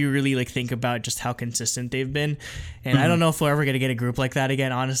list. If you really like think about just how consistent they've been, and I don't know if we're ever gonna get a group like that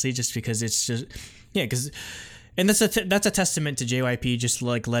again, honestly, just because it's just because. And that's a testament to JYP, just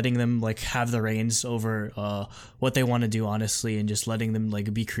like letting them like have the reins over what they want to do, honestly, and just letting them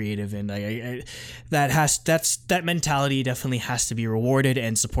like be creative. And that mentality definitely has to be rewarded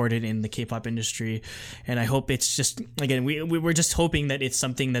and supported in the K-pop industry. And I hope it's just, again, we're just hoping that it's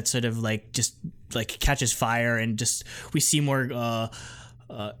something that sort of like just like catches fire, and just we see more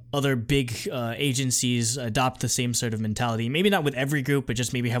other big agencies adopt the same sort of mentality. Maybe not with every group, but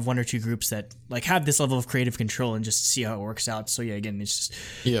just maybe have one or two groups that like have this level of creative control and just see how it works out. So yeah, again, it's just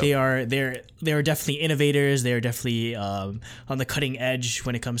they are definitely innovators. They are definitely on the cutting edge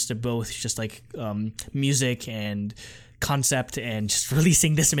when it comes to both just like music and concept, and just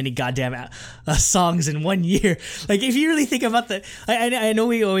releasing this many goddamn songs in 1 year. Like, if you really think about the, I know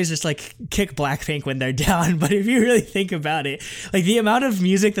we always just like kick Blackpink when they're down, but if you really think about it, like the amount of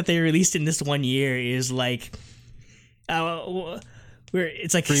music that they released in this 1 year is like,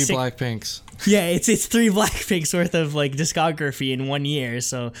 it's like 3 Blackpinks. Yeah, it's 3 Blackpinks worth of like discography in 1 year.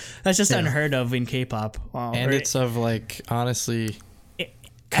 So that's just unheard of in K-pop. And it's of like, honestly,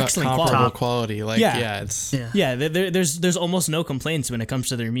 excellent quality. Like, there's almost no complaints when it comes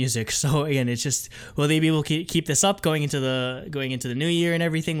to their music. So again, it's just, will they be able to keep this up going into the new year and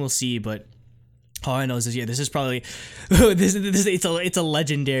everything? We'll see. But all I know is this is probably it's a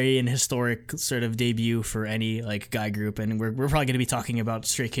legendary and historic sort of debut for any like guy group, and we're probably going to be talking about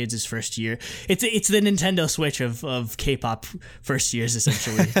Stray Kids' first year. It's the Nintendo Switch of K-pop first years,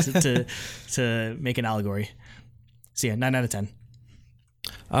 essentially, to make an allegory. So yeah, 9 out of 10.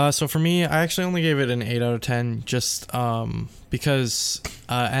 So for me, I actually only gave it an 8 out of 10, just because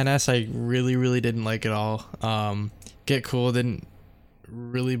NS I really, really didn't like at all. Get Cool didn't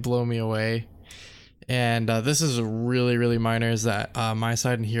really blow me away. And this is really, really minor, is that My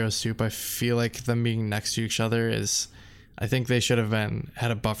Side and Hero Soup, I feel like them being next to each other is, I think they should have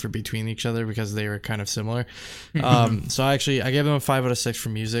had a buffer between each other because they were kind of similar. So I gave them a 5 out of 6 for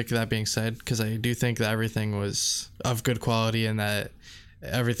music, that being said, because I do think that everything was of good quality and that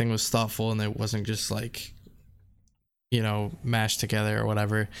everything was thoughtful and it wasn't just like, mashed together or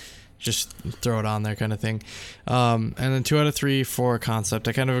whatever, just throw it on there kind of thing. And then 2 out of 3 for concept.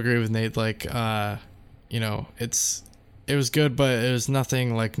 I kind of agree with Nate, like, it was good, but it was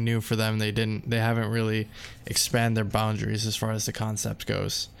nothing like new for them. They haven't really expanded their boundaries as far as the concept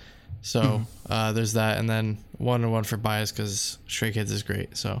goes. So there's that, and then 1 for bias because Stray Kids is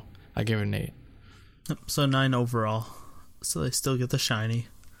great. So I give it an 8. So 9 overall. So they still get the shiny.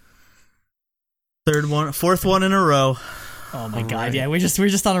 4th one in a row. Oh my god! Yeah, we're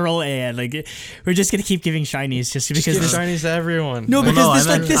just on a roll, and like we're just gonna keep giving shinies just because give shinies to everyone. No, because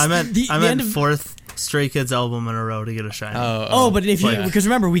I meant 4th Stray Kids album in a row to get a shiny. But if because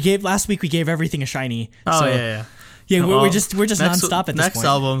remember last week we gave everything a shiny. Oh, so, Yeah, Well, we're just next, nonstop at this next point.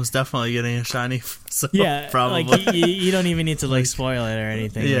 album's definitely getting a shiny. So Yeah, probably. like you don't even need to like spoil it or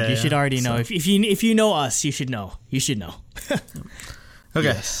anything. Yeah, Like, you should already know. so. If you know us, you should know. You should know. Okay.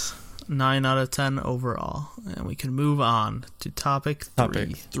 Yes. 9 out of 10 overall, and we can move on to topic 3.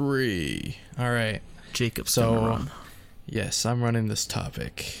 Topic 3. All right. Jacob's So, gonna run. yes, I'm running this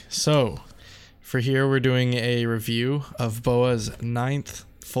topic. So, for here, we're doing a review of Boa's 9th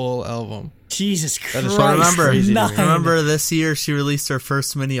full album. Jesus That is Christ! so remember, crazy to me. 9. Remember this year she released her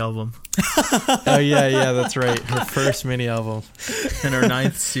first mini album Oh yeah, that's right. Her first mini album. and her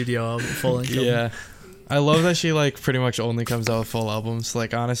 9th studio album, full length album. Yeah. I love that she like pretty much only comes out with full albums.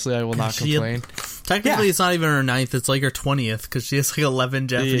 Like honestly, I will not She- complain. Technically, Yeah. it's not even her 9th; it's like her 20th because she has like 11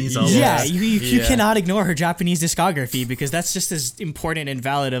 Japanese albums. Yeah, you Yeah. cannot ignore her Japanese discography because that's just as important and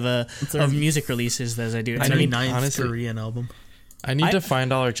valid of of music releases as I do. It's And her I mean, 9th honestly- Korean album. I need to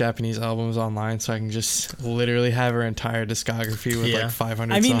find all her Japanese albums online so I can just literally have her entire discography with Yeah. like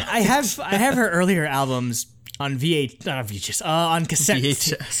 500 I mean, songs. I have her earlier albums on on cassette.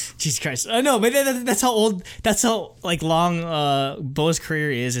 VHS. Jesus Christ! No, but that's how old. That's how like long Boa's career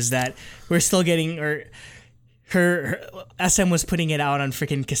is that we're still getting her SM was putting it out on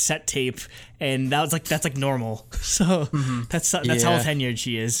freaking cassette tape, and that's like normal. So that's how Yeah. tenured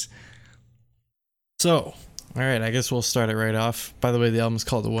she is. So, all right, I guess we'll start it right off. By the way, the album's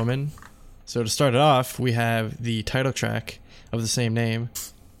called The Woman. So to start it off, we have the title track of the same name,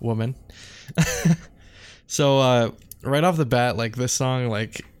 Woman. So right off the bat, like this song,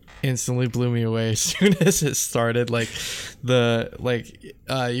 like instantly blew me away as soon as it started. Like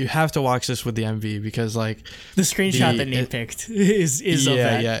you have to watch this with the MV because like The screenshot The- that Nate it- picked is of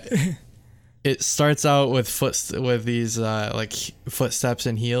that. yeah. It starts out with these like footsteps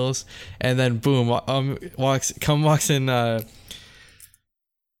and heels, and then boom, walks in.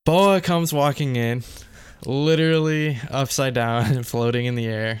 Boa comes walking in, literally upside down and floating in the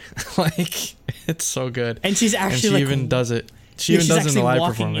air. Like it's so good, And she's and actually she like even does it. She yeah, even she's does it in the actually live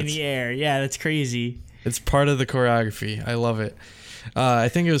walking performance. in the air. Yeah, that's crazy. It's part of the choreography. I love it. I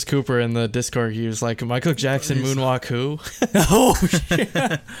think it was Cooper in the Discord. He was like, Michael Jackson moonwalk who? Oh, shit.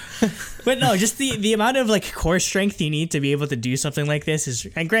 But no, just the amount of like core strength you need to be able to do something like this is,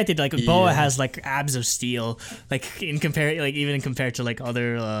 and granted, like Boa Yeah. has like abs of steel, like even compared to like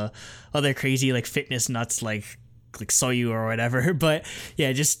other crazy like fitness nuts like Soyu or whatever. But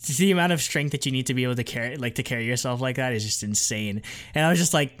yeah, just the amount of strength that you need to be able to carry yourself like that is just insane. And I was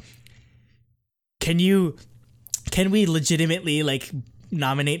just like, can we legitimately like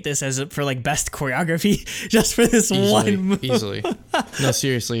nominate this for like best choreography just for this one move? Easily. No,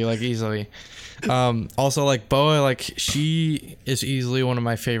 seriously, like easily. Also, like Boa, like she is easily one of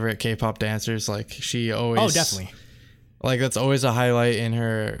my favorite K-pop dancers. Like she always. Oh, definitely. Like that's always a highlight in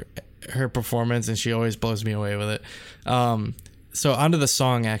her performance, and she always blows me away with it. So onto the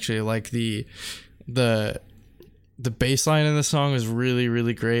song, actually, like the bass line in the song is really,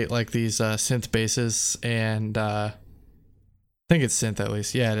 really great. Like these synth basses, and I think it's synth at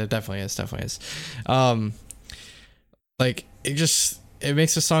least. Yeah, it definitely is. Like it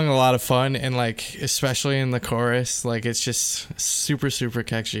makes the song a lot of fun, and like especially in the chorus, like it's just super, super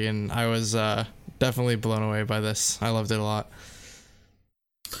catchy, and I was definitely blown away by this. I loved it a lot.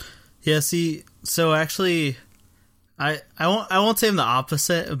 Yeah, see, so actually, I won't say I'm the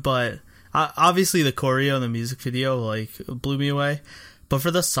opposite, but obviously the choreo and the music video like blew me away. But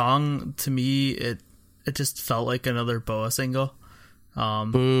for the song, to me, it just felt like another Boa single.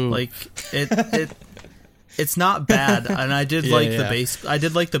 Boo. Like it's not bad, and I did the bass. I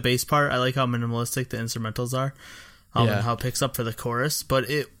did like the bass part. I like how minimalistic the instrumentals are, and how it picks up for the chorus. But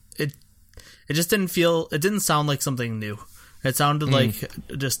it just didn't feel. It didn't sound like something new. It sounded like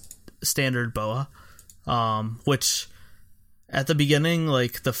just standard Boa, which at the beginning,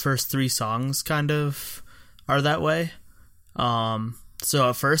 like the first 3 songs kind of are that way. So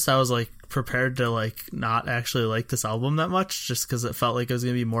at first I was like prepared to like not actually like this album that much just because it felt like it was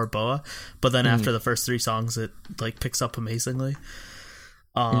gonna be more Boa, but then after the first 3 songs it like picks up amazingly.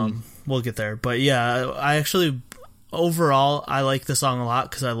 We'll get there, but yeah, I actually overall I like the song a lot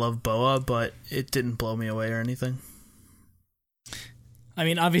because I love Boa, but it didn't blow me away or anything. I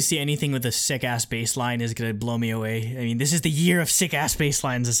mean, obviously anything with a sick ass bass line is gonna blow me away. I mean, this is the year of sick ass bass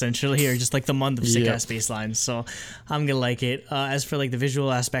lines essentially, or just like the month of sick ass bass lines. So I'm gonna like it. As for like the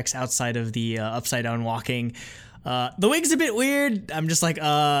visual aspects outside of the upside down walking, the wig's a bit weird. I'm just like,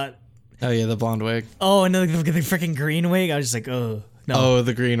 Oh yeah, the blonde wig. oh, and the freaking green wig. I was just like, oh no, Oh,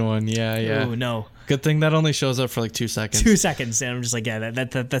 the green one. Yeah. oh no. Good thing that only shows up for like 2 seconds. 2 seconds, and I'm just like, yeah,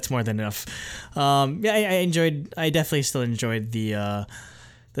 that's more than enough. Yeah, I definitely still enjoyed the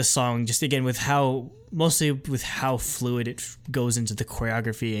song, just again with how mostly with how fluid it goes into the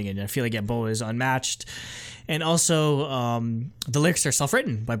choreography, and I feel like Boa is unmatched. And also, the lyrics are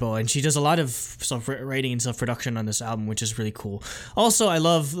self-written by Boa, and she does a lot of self-writing and self-production on this album, which is really cool. Also,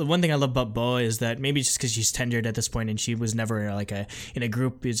 the one thing I love about Boa is that maybe just because she's tenured at this point and she was never like in a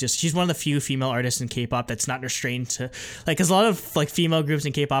group, is just she's one of the few female artists in K-pop that's not restrained to because a lot of like female groups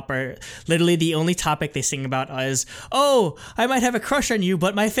in K-pop are literally the only topic they sing about is, oh, I might have a crush on you,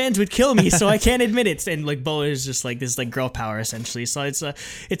 but my fans would kill me, so I can't admit it. And like Boa is just like this like girl power essentially. So it's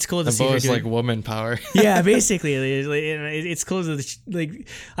cool to see her Boa's doing, like woman power. yeah, basically, it's cool to like.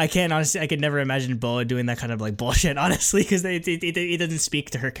 I could never imagine Boa doing that kind of like bullshit, honestly, because it doesn't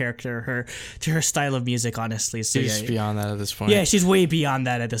speak to her character, to her style of music, honestly. So She's beyond that at this point. Yeah, she's way beyond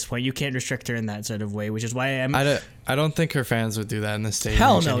that at this point. You can't restrict her in that sort of way, which is why I don't think her fans would do that in this stage.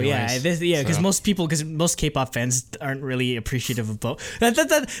 Hell no, anyways, because most K-pop fans aren't really appreciative of Boa. That's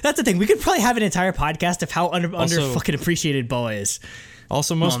the thing. We could probably have an entire podcast of how under fucking appreciated Boa is.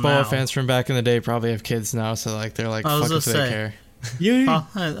 Also, most Boa fans from back in the day probably have kids now, so like they're like, fuck if they care.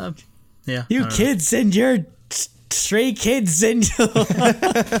 You kids and your stray kids and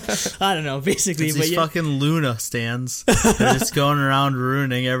I don't know, basically. It's these fucking Luna stands. They're just going around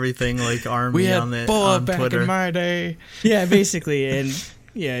ruining everything like Army we had on the Boa on back Twitter. in my day. Yeah, basically, and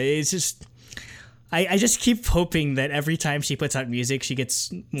yeah, it's just. I just keep hoping that every time she puts out music, she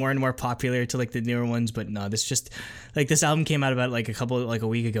gets more and more popular to like the newer ones. But no, this album came out about like a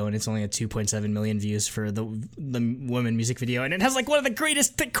week ago, and it's only at 2.7 million views for the woman music video, and it has like one of the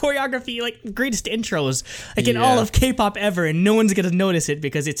greatest choreography, like greatest intros like in all of K-pop ever, and no one's gonna notice it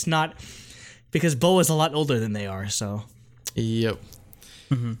because Boa is a lot older than they are. So, yep.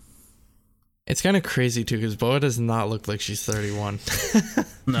 Mm-hmm. It's kind of crazy too because Boa does not look like she's 31.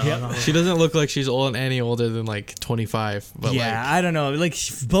 No. She doesn't look like she's any older than like 25. But yeah, I don't know. Like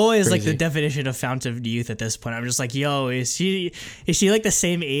Boa is like the definition of fountain of youth at this point. I'm just like, yo, is she like the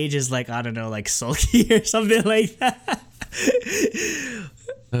same age as like, I don't know, like Sulky or something like that?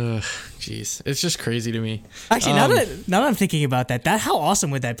 Ugh, jeez, it's just crazy to me. Actually, now that I'm thinking about that, how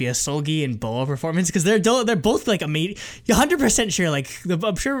awesome would that be, a Solgi and Boa performance? Because they're both like amazing. 100% sure. Like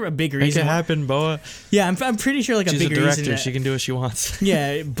I'm sure a big reason. Make it happen, Boa. Yeah, I'm pretty sure like she's a big a director. reason. She can do what she wants.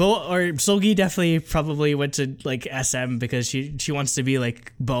 Yeah, Boa or Solgi definitely probably went to like SM because she wants to be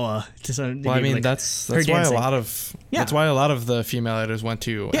like Boa. Well, I mean like, that's why dancing. That's why a lot of the female editors went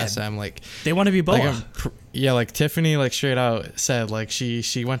to SM. Like they want to be Boa. Like, like Tiffany, like straight out said, like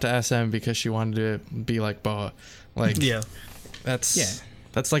she went to SM because she wanted to be like Boa. Like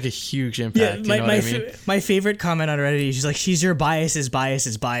that's like a huge impact. Yeah, you know what I mean? My favorite comment on Reddit, she's like, "She's your bias is bias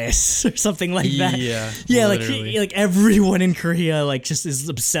is bias," or something like that. Yeah, like everyone in Korea like just is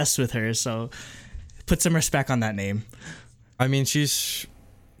obsessed with her. So put some respect on that name. I mean, she's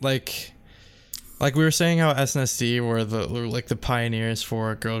like we were saying how SNSD were the pioneers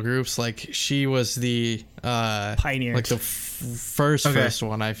for girl groups. Like she was the pioneer, like the first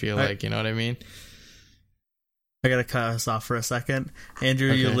one. I feel like, you know what I mean. I gotta cut us off for a second.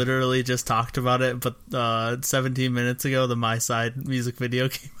 Andrew, you literally just talked about it, but 17 minutes ago, the My Side music video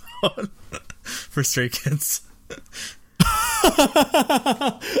came out for Stray Kids.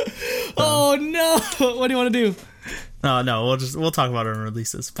 Oh no! What do you want to do? No, we'll talk about it in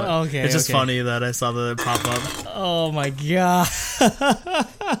releases. But it's just funny that I saw that pop up. Oh my god!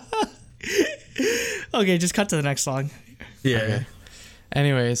 Okay, just cut to the next song. Yeah. Okay.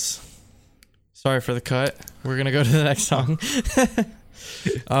 Anyways. Sorry for the cut. We're gonna go to the next song.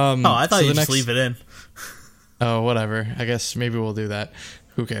 I thought you'd just leave it in. Oh, whatever. I guess maybe we'll do that.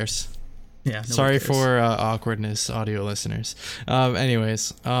 Who cares? Yeah. Sorry for awkwardness, audio listeners.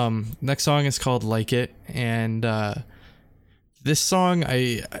 Anyways, next song is called "Like It," and this song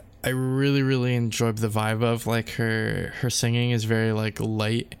I really really enjoyed the vibe of. Like her singing is very like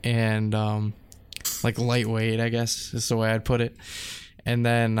light and like lightweight, I guess is the way I'd put it. And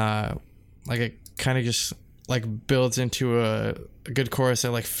then like it kind of just like builds into a good chorus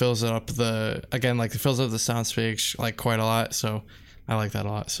that like fills up the soundstage like quite a lot. So I like that a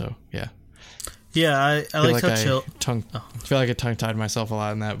lot. So yeah. Yeah, I like how chill. I feel like I tongue-tied myself a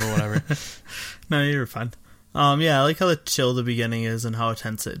lot in that, but whatever. No, you're fine. Yeah, I like how chill the beginning is and how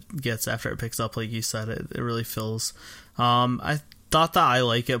intense it gets after it picks up. Like you said, it really feels. I thought the "I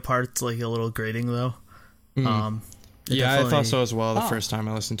like it" part's like a little grating though. Yeah, I thought so as well the first time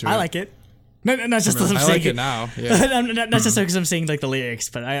I listened to it. I like it. No, not just because I'm saying like it now. Yeah. not just because I'm saying like the lyrics,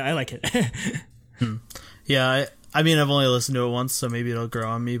 but I like it. Yeah, I mean, I've only listened to it once, so maybe it'll grow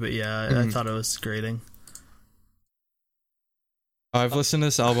on me. But yeah, I thought it was grating. I've listened to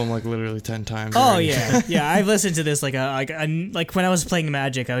this album like literally 10 times. Oh already. yeah. I've listened to this like when I was playing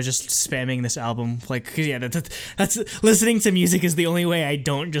Magic, I was just spamming this album. Like, 'cause, yeah, that's listening to music is the only way I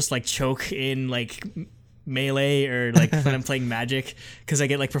don't just like choke in like Melee or like when I'm playing Magic, because I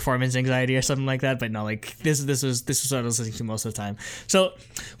get like performance anxiety or something like that. But no, like this was what I was listening to most of the time. So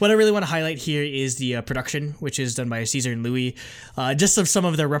what I really want to highlight here is the production, which is done by Caesar and Louis. Just some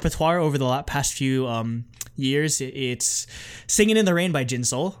of their repertoire over the past few years. It's Singing in the Rain by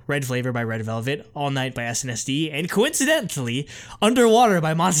Jinsol, Red Flavor by Red Velvet, All Night by SNSD, and coincidentally Underwater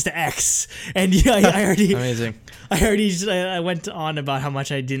by Monsta X. And yeah, I already Amazing. I went on about how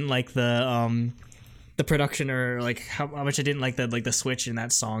much I didn't like the production, or like how much I didn't like the switch in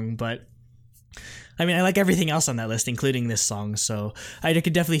that song, but I mean I like everything else on that list, including this song. So I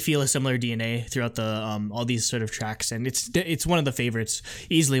could definitely feel a similar DNA throughout the all these sort of tracks, and it's one of the favorites,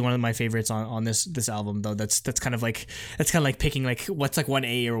 easily one of my favorites on this album. Though that's kind of like picking like what's like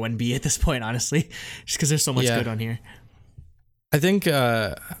 1A or 1B at this point, honestly, just because there's so much good on here. I think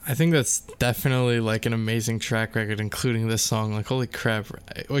that's definitely like an amazing track record, including this song. Like, holy crap!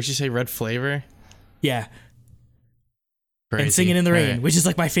 What did you say? Red Flavor? Yeah. Crazy. And Singing in the Rain, right. which is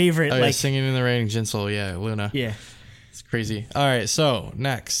like my favorite. Oh, like yeah, Singing in the Rain, Jinsol, yeah, Luna. Yeah. It's crazy. All right, so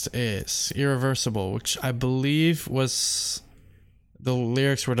next is Irreversible, which I believe was the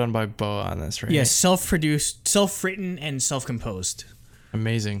lyrics were done by Boa on this, right? Yeah, self-produced, self-written, and self-composed.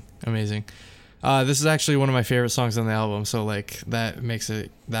 Amazing. This is actually one of my favorite songs on the album, so like that makes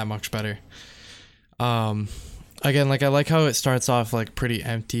it that much better. Again, like I like how it starts off like pretty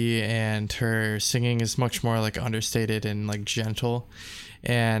empty, and her singing is much more like understated and like gentle,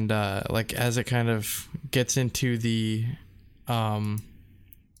 and like as it kind of gets into the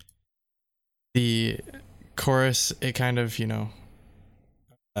chorus, it kind of, you know,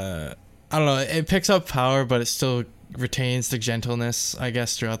 I don't know, it picks up power, but it still retains the gentleness, I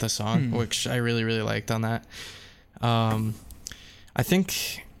guess, throughout the song, which I really, really liked on that. I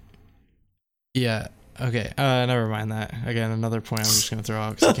think, yeah. Okay, never mind that. Again, another point I'm just going to throw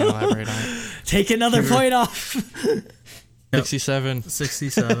out because I can't elaborate on it. Take another point off. 67.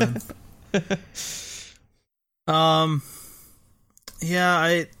 67.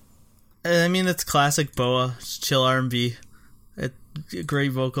 Yeah, I mean, it's classic Boa, chill R&B.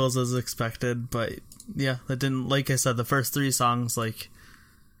 Great vocals as expected, but yeah, that didn't, like I said, the first three songs, like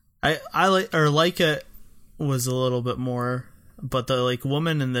I like it was a little bit more, but the like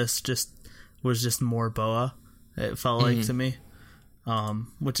Woman in this was just more Boa, it felt like to me,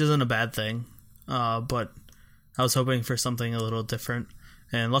 which isn't a bad thing, but I was hoping for something a little different,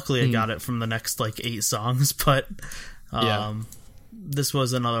 and luckily I got it from the next like 8 songs. But this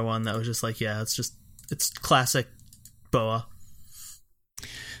was another one that was just like, yeah, it's classic Boa.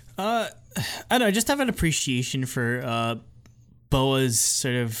 I don't know, I just have an appreciation for Boa's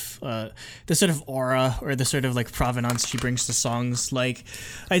sort of the sort of aura, or the sort of like provenance she brings to songs. Like,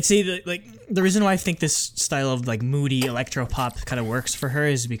 I'd say that like the reason why I think this style of like moody electro pop kind of works for her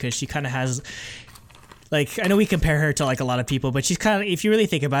is because she kind of has, like, I know we compare her to like a lot of people, but she's kind of, if you really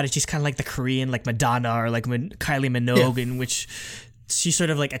think about it, she's kind of like the Korean like Madonna or like Kylie Minogue, in which she sort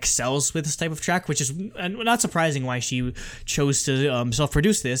of like excels with this type of track, which is not surprising why she chose to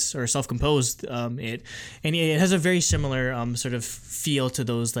self-produce this, or self-compose it, and it has a very similar sort of feel to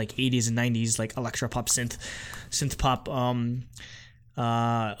those like 80s and 90s like electro pop synth pop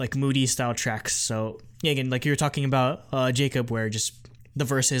like moody style tracks. So yeah, again, like you were talking about Jacob, where just the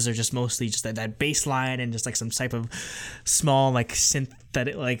verses are just mostly just that bass line and just like some type of small like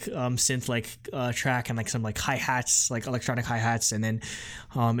synthetic like synth like track, and like some like hi-hats, like electronic hi-hats, and then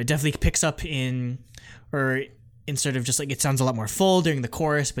it definitely picks up in sort of just like, it sounds a lot more full during the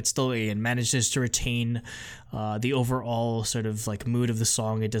chorus, but still it manages to retain the overall sort of like mood of the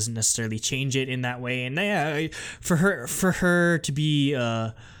song. It doesn't necessarily change it in that way. And yeah, for her to be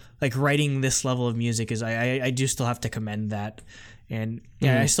like writing this level of music is, I do still have to commend that. And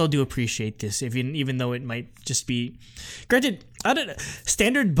yeah, I still do appreciate this, even though it might just be, granted, I don't know,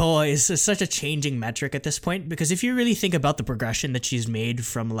 standard Boa is such a changing metric at this point, because if you really think about the progression that she's made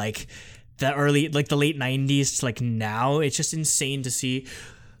from like the early, like the late 90s to like now, it's just insane to see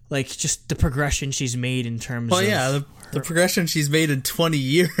like just the progression she's made in terms of the progression she's made in 20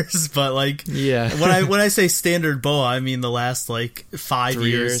 years. But like, yeah, when I say standard Boa, I mean the last like 5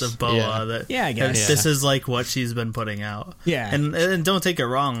 years of Boa. I guess this is like what she's been putting out. Yeah, and don't take it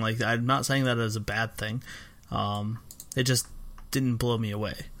wrong, like I'm not saying that as a bad thing. It just didn't blow me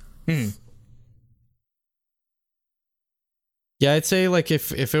away. Yeah, I'd say like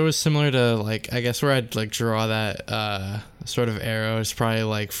if it was similar to like, I guess where I'd like draw that sort of arrow is probably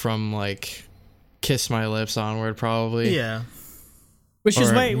like from like Kiss My Lips onward, probably. Yeah. Which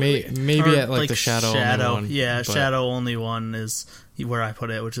is Or why maybe Or, at like the Shadow only one. Yeah, but- Shadow only one is where I put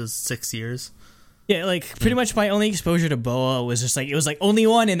it, which is 6 years. Yeah, like pretty much my only exposure to Boa was just like it was like only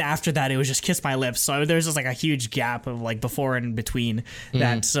one, and after that it was just Kiss My Lips. So there's just like a huge gap of like before and between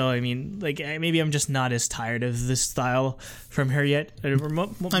that. So I mean, like maybe I'm just not as tired of this style from her yet. I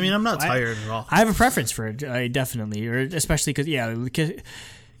mean, I'm not tired at all. I have a preference for it, I definitely, or especially because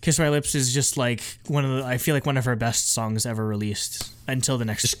Kiss My Lips is just like I feel like one of her best songs ever released until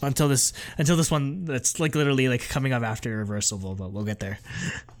this one that's like literally like coming up after Irreversible, but we'll get there.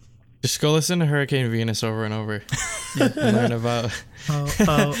 Just go listen to Hurricane Venus over and over and learn about.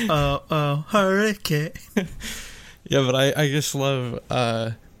 Hurricane. Yeah, but I just love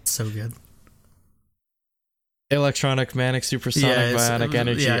So good. Electronic Manic Supersonic Bionic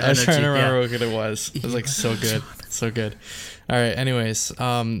Energy. I was trying to remember what it was. It was like so good. So good. All right, anyways,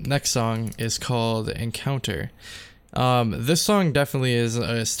 next song is called Encounter. This song definitely is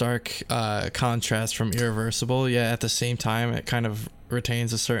a stark contrast from Irreversible, yet at the same time it kind of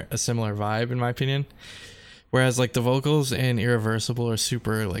retains a similar vibe in my opinion. Whereas like the vocals in Irreversible are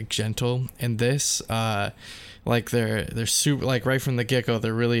super like gentle, and this like they're super like right from the get-go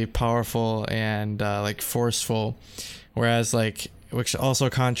they're really powerful and like forceful, whereas like which also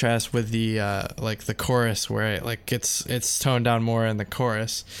contrasts with the like the chorus where it like it's toned down more in the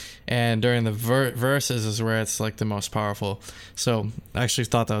chorus, and during the verses is where it's like the most powerful. So I actually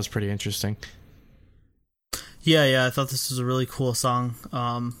thought that was pretty interesting. Yeah, I thought this was a really cool song.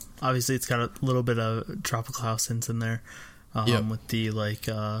 Obviously it's got a little bit of Tropical House hints in there, with the like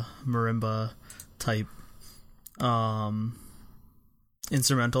marimba type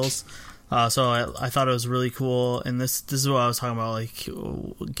instrumentals. So I thought it was really cool, and this is what I was talking about, like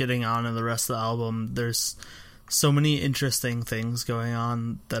getting on in the rest of the album. There's so many interesting things going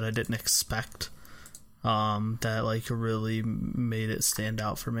on that I didn't expect, that like really made it stand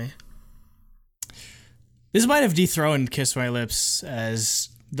out for me. This might have dethroned Kiss My Lips as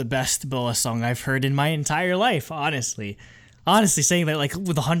the best Boa song I've heard in my entire life, honestly. Honestly, saying that like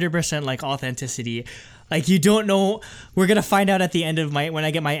with 100% like authenticity. Like, you don't know. We're going to find out at the end of when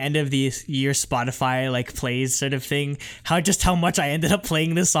I get my end of the year Spotify, like, plays sort of thing, how much I ended up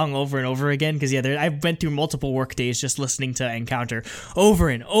playing this song over and over again. Because, I went through multiple work days just listening to Encounter over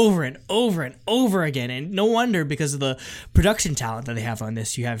and over and over and over again. And no wonder, because of the production talent that they have on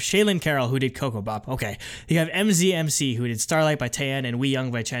this. You have Shaylin Carroll, who did Coco Bop. Okay. You have MZMC, who did Starlight by Taeyeon and We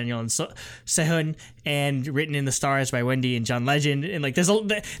Young by Chanyeol and Sehun, and Written in the Stars by Wendy and John Legend. And, like,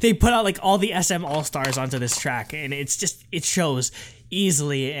 they put out, like, all the SM All-Stars onto this track, and it shows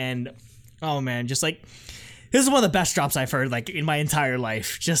easily. And oh man, just like, this is one of the best drops I've heard like in my entire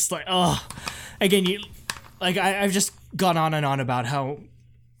life. Just like, again, I've just gone on and on about how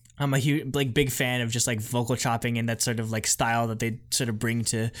I'm a huge like big fan of just like vocal chopping and that sort of like style that they sort of bring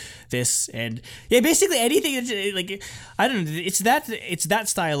to this. And yeah, basically anything that's, like, I don't know, it's that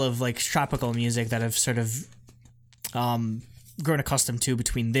style of like tropical music that I've sort of grown accustomed to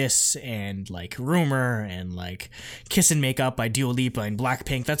between this and like Rumor and like Kiss and Make Up by Dua Lipa and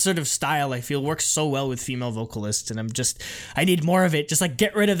Blackpink. That sort of style I feel works so well with female vocalists, and I need more of it. Just like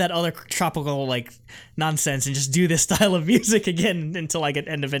get rid of that other tropical like nonsense and just do this style of music again until I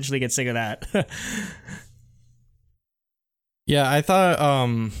eventually get sick of that. Yeah, I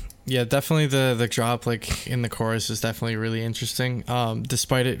thought definitely the drop like in the chorus is definitely really interesting.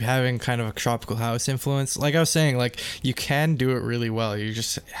 Despite it having kind of a tropical house influence, like I was saying, like you can do it really well. You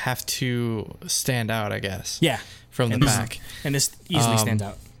just have to stand out, I guess. Yeah, from the pack. And this easily stands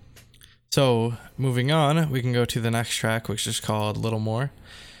out. So moving on, we can go to the next track, which is called Little More.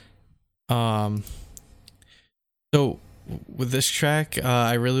 So with this track,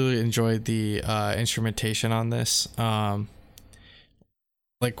 I really enjoyed the instrumentation on this.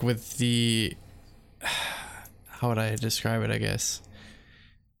 Like with the, how would I describe it, I guess?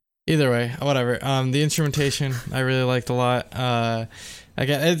 Either way, whatever. The instrumentation I really liked a lot. I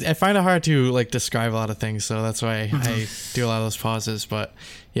find it hard to like describe a lot of things, so that's why I do a lot of those pauses. But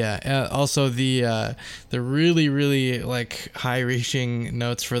yeah, also the really, really like high reaching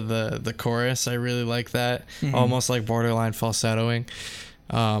notes for the chorus. I really like that. Almost like borderline falsettoing.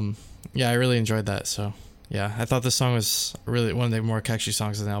 Yeah, I really enjoyed that. So yeah, I thought this song was really one of the more catchy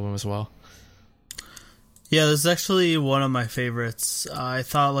songs on the album as well. Yeah, this is actually one of my favorites. I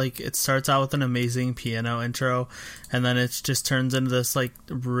thought like it starts out with an amazing piano intro, and then it just turns into this like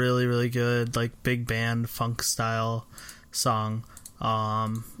really, really good like big band funk style song.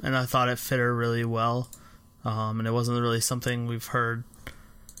 And I thought it fit her really well. And it wasn't really something we've heard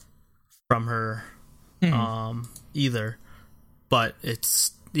from her either. But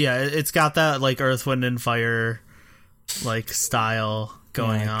it's got that like Earth, Wind and Fire like style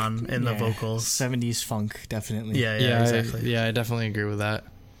going on in the vocals. 70s funk, definitely. Yeah, exactly. I definitely agree with that.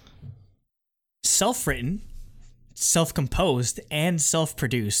 Self-written, self-composed, and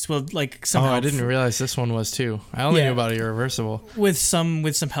self-produced. Well, like somehow. I didn't realize this one was too. I only knew about Irreversible. With some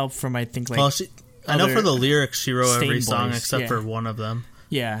help from, I think, like. Well, I know for the lyrics she wrote every song Boys, except for one of them.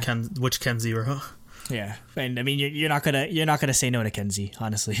 Yeah. Which Kenzie wrote. Yeah, and I mean you're not gonna say no to Kenzie,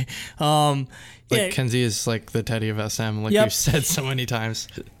 honestly. Kenzie is like the Teddy of SM, like you've said so many times.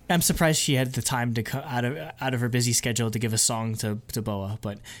 I'm surprised she had the time to cut out of her busy schedule to give a song to Boa.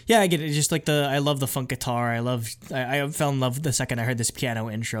 But yeah, I get it. Just like I love the funk guitar. I fell in love the second I heard this piano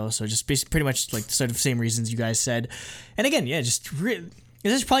intro. So just pretty much like sort of same reasons you guys said. And again, yeah, just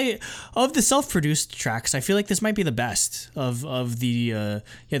this is probably of the self-produced tracks. I feel like this might be the best of the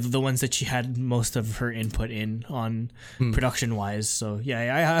ones that she had most of her input in on production wise. So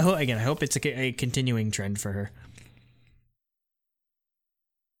yeah, I hope it's a continuing trend for her.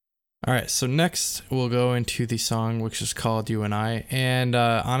 All right, so next we'll go into the song which is called You and I. And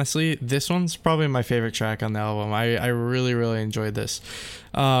honestly, this one's probably my favorite track on the album. I really, really enjoyed this.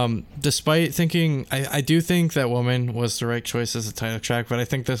 Despite thinking, I do think that Woman was the right choice as a title track, but I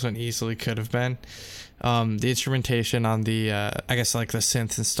think this one easily could have been. The instrumentation on the, I guess like the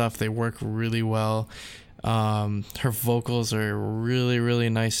synth and stuff, they work really well. Her vocals are really, really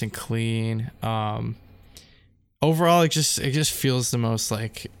nice and clean. Overall, it just feels the most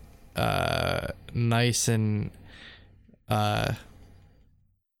like nice and I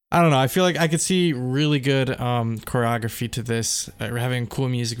don't know, I feel like I could see really good choreography to this, having a cool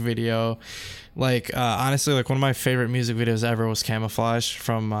music video. Like honestly, like one of my favorite music videos ever was Camouflage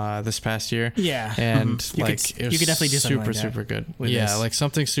from this past year. Yeah. And you like could, it was you could definitely do something like that super good. Yeah, this. Like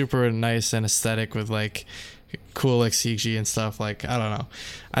something super nice and aesthetic with like cool like CG and stuff. Like I don't know,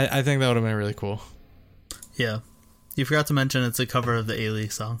 I think that would have been really cool. Yeah, you forgot to mention it's a cover of the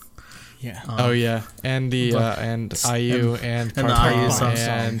A-League song. Yeah. And the and IU and the IU song.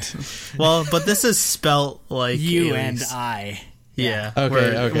 And but this is spelt like you A-League's. and I. Yeah.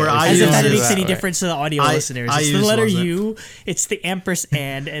 Okay. Where As IU if that is makes any difference to the audio listeners. It's the IU's letter wasn't. U, it's the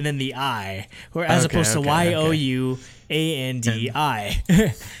ampersand, and then the I, as opposed to YOUANDI.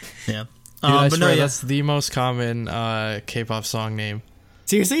 Yeah. Dude, I swear that's the most common K-pop song name.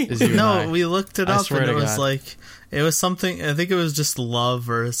 Seriously? No, we looked it up and it was God. like it was something. I think it was just love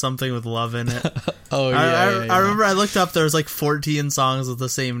or something with love in it. I remember I looked up. There was like 14 songs with the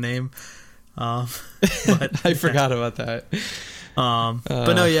same name. But I forgot about that.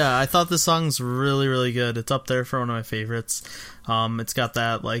 But no, yeah, I thought this song's really, really good. It's up there for one of my favorites. It's got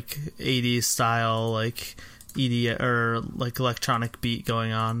that like 80s style, like ED or like electronic beat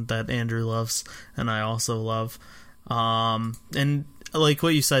going on that Andrew loves and I also love. And like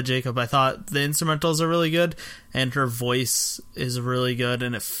what you said, Jacob, I thought the instrumentals are really good and her voice is really good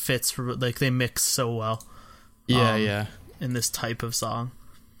and it fits, like they mix so well. Yeah. In this type of song.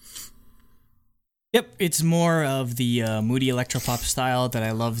 Yep, it's more of the moody electropop style that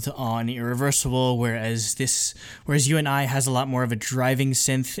I loved on Irreversible, whereas You and I has a lot more of a driving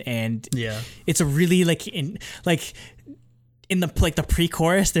synth, and it's a really in the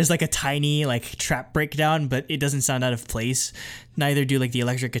pre-chorus, there's like a tiny like trap breakdown, but it doesn't sound out of place. Neither do like the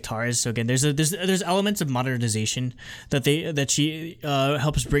electric guitars. So again, there's elements of modernization that she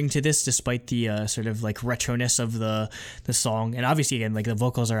helps bring to this, despite the sort of like retroness of the song. And obviously, again, like the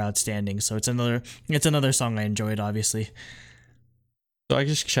vocals are outstanding. So it's another song I enjoyed, obviously. So I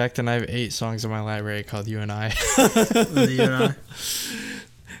just checked, and I have 8 songs in my library called You and I. You and I.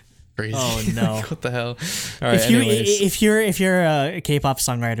 Crazy. Oh no! What the hell? All right. If you're a K-pop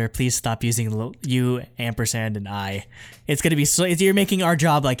songwriter, please stop using you ampersand and I. It's gonna be you're making our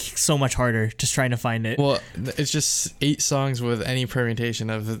job like so much harder just trying to find it. Well, it's just 8 songs with any permutation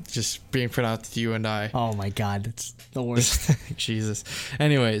of just being pronounced You and I. Oh my god, it's the worst. Jesus.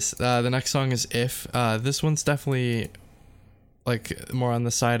 Anyways, the next song is If. This one's definitely like more on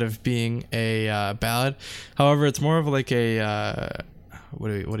the side of being a ballad. However, it's more of like a what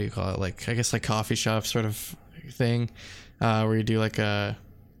do you call it? Like I guess like coffee shop sort of thing, where you do like I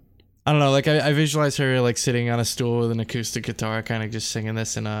don't know, like I visualize her like sitting on a stool with an acoustic guitar, kind of just singing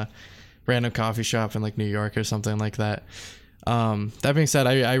this in a random coffee shop in like New York or something like that. That being said,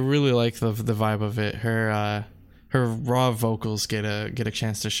 I really like the vibe of it. Her raw vocals get a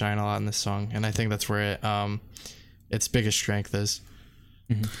chance to shine a lot in this song, and I think that's where its biggest strength is.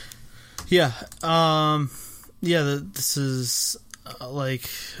 Mm-hmm. This is like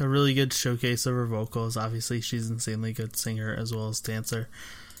a really good showcase of her vocals. Obviously, she's an insanely good singer as well as dancer.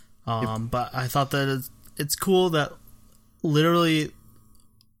 But I thought that it's cool that literally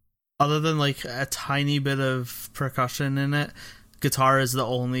other than like a tiny bit of percussion in it, guitar is the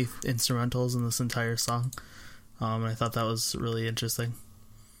only instrumentals in this entire song. And I thought that was really interesting.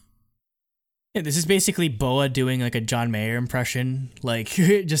 Yeah, this is basically Boa doing like a John Mayer impression, like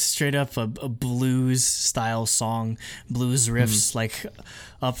just straight up a blues style song, blues riffs like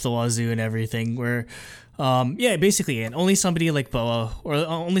up the wazoo and everything. Where, basically, and only somebody like Boa, or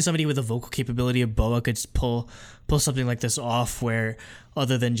only somebody with the vocal capability of Boa, could pull something like this off. Where,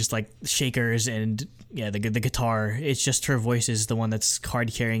 other than just like shakers and the guitar, it's just her voice is the one that's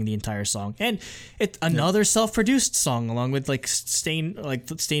card carrying the entire song, and it's another self-produced song along with like Stain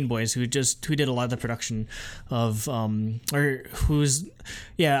Boys, who did a lot of the production of almost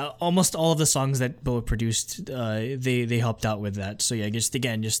all of the songs that Boa produced. They helped out with that. So yeah,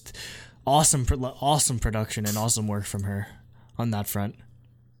 just awesome production and awesome work from her on that front.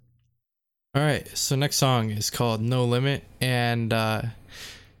 All right, so next song is called No Limit, and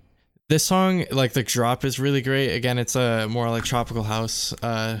this song, like the drop is really great. Again, it's a more like tropical house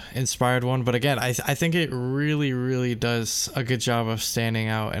inspired one, but again, I think it really, really does a good job of standing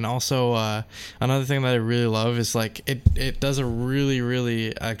out. And also another thing that I really love is like it does a really,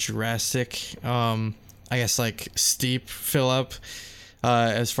 really drastic, I guess like steep fill up.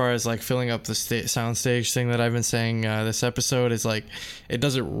 As far as like filling up the soundstage thing that I've been saying this episode is like it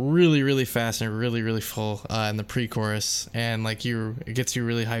does it really, really fast and really, really full in the pre-chorus, and like it gets you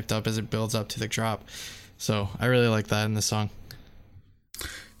really hyped up as it builds up to the drop. So I really like that in the song.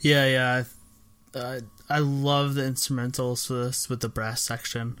 Yeah. I love the instrumentals for this with the brass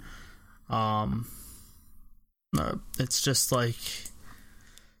section. It's just like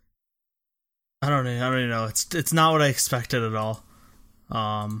I don't even know. It's not what I expected at all.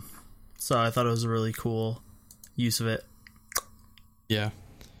 So I thought it was a really cool use of it. Yeah.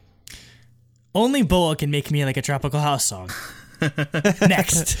 Only Boa can make me like a tropical house song.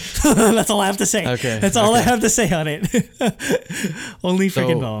 Next. That's all I have to say. Okay. That's all I have to say on it. Only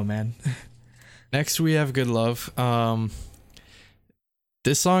freaking Boa, man. Next we have Good Love.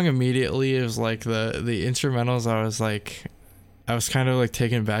 This song immediately is like the instrumentals. I was kind of like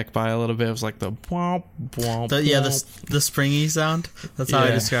taken back by a little bit. It was like the womp, womp, the springy sound. That's how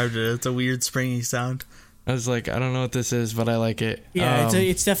I described it. It's a weird springy sound. I was like, I don't know what this is, but I like it. Yeah,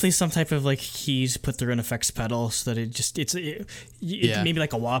 it's definitely some type of like keys put through an effects pedal, so that it's maybe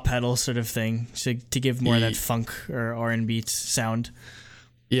like a wah pedal sort of thing, to give more of that funk or R&B sound.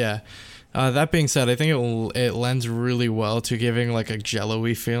 Yeah. That being said, I think it lends really well to giving like a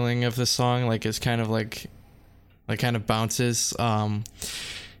jello-y feeling of the song. Like it's kind of like kind of bounces, and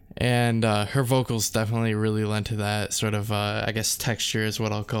her vocals definitely really lend to that sort of I guess texture is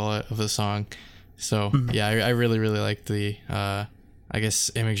what I'll call it of the song. So yeah, I really, really like the I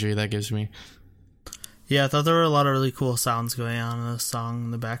guess imagery that gives me. Yeah, I thought there were a lot of really cool sounds going on in this song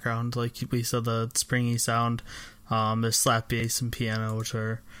in the background. Like we said, the springy sound, there's slap bass and piano, which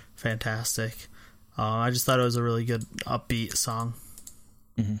are fantastic. I just thought it was a really good upbeat song.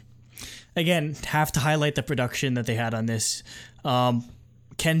 Again, have to highlight the production that they had on this.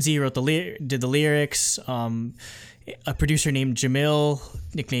 Kenzie did the lyrics. A producer named Jamil,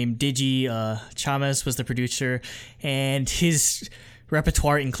 nicknamed Digi Chamas, was the producer, and his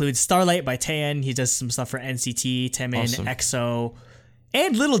repertoire includes Starlight by Tan. He does some stuff for NCT, Temin, Awesome. EXO,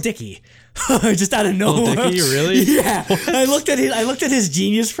 and Little Dicky. Just out of nowhere. Little Dicky, really? Yeah. I looked at his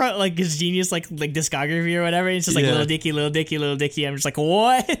Genius discography or whatever. And it's just like Little Dicky, Little Dicky, Little Dicky. I'm just like,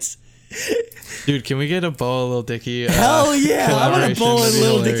 what? Dude, can we get a Boa Lil Dicky Hell yeah! I want a Boa and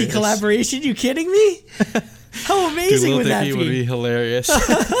Lil Dicky hilarious. collaboration. You kidding me? How amazing would that be? Would be hilarious.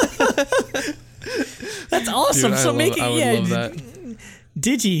 That's awesome. Dude, so make I would love that.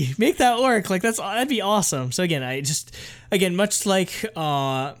 Digi, make that work. Like that'd be awesome. So again, much like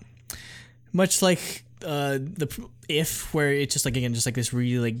the If, where it's just like this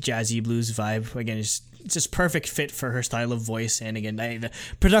really like jazzy blues vibe. Again, it's just perfect fit for her style of voice. And again, the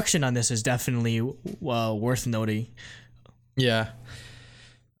production on this is definitely worth noting. Yeah.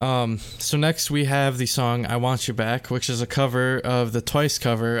 So next we have the song "I Want You Back," which is a cover of the Twice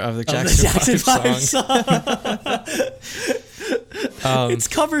cover of the Jackson 5 song. It's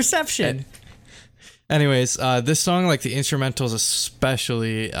coverception. Anyways, this song, like the instrumentals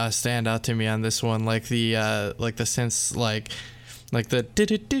especially stand out to me on this one. Like the synths, like the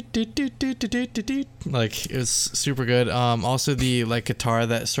like it was super good. Also the like guitar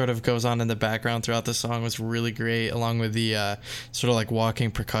that sort of goes on in the background throughout the song was really great, along with the sort of like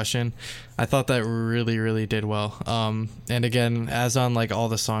walking percussion. I thought that really, really did well. And again, as on like all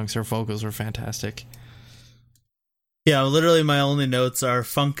the songs, her vocals were fantastic. Yeah, literally my only notes are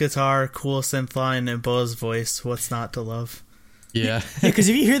funk guitar, cool synth line, and Boa's voice. What's not to love? Yeah. Because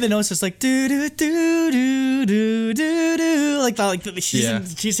if you hear the notes, it's like do do do do do do do, like that. Like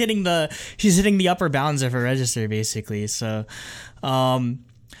she's hitting the upper bounds of her register basically. So,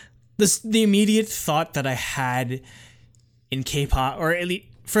 the immediate thought that I had in K-pop, or at least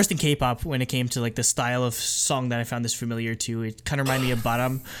first in K-pop, when it came to like the style of song that I found this familiar to, it kind of reminded me of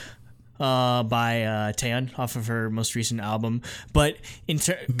Baram by Taeyeon off of her most recent album. But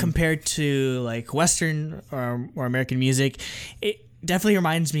compared to like Western or American music, it definitely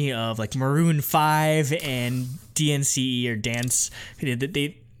reminds me of like Maroon 5 and DNCE or Dance.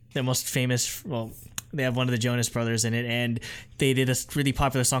 The most famous, well, they have one of the Jonas Brothers in it, and they did a really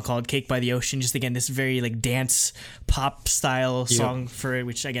popular song called Cake by the Ocean. Just again, this very like dance pop style song for it,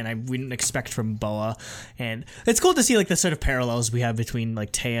 which again I wouldn't expect from BoA. And it's cool to see like the sort of parallels we have between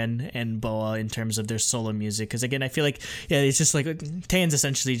like Taeyeon and BoA in terms of their solo music. Because again, I feel like it's just like Taeyeon's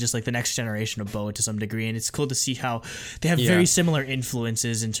essentially just like the next generation of BoA to some degree, and it's cool to see how they have very similar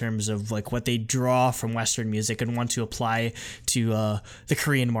influences in terms of like what they draw from Western music and want to apply to the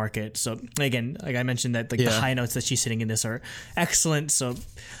Korean market. So again, like I mentioned that like the high notes that she's hitting in this are excellent. So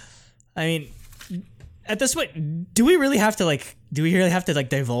I mean, at this point, do we really have to like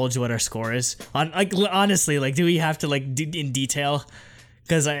divulge what our score is on, like, honestly, like, do we have to like do in detail?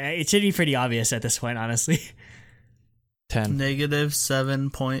 Because it should be pretty obvious at this point, honestly. 10 negative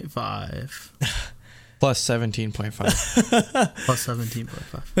 7.5 plus 17.5 plus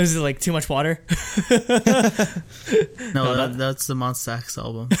 17.5. Was it like too much water? No, that's the Monsta X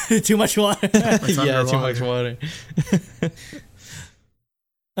album. Too much water. Yeah, too much water.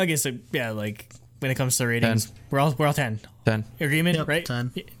 Okay, so yeah, like when it comes to ratings, 10. we're all 10. Agreement, yep, right?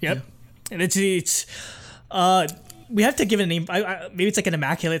 10. Yep. And it's we have to give it a name. Maybe it's like an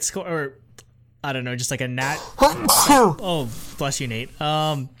immaculate score, or I don't know, just like a nat. Oh, bless you, Nate.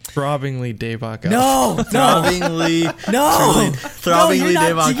 Throbbingly Daebak. Throbbingly. No. Throbbingly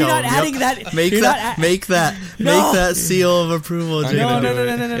Daebak. You're not adding that. Make that seal of approval. No.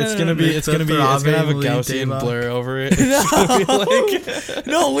 It's gonna have a Gaussian blur over it.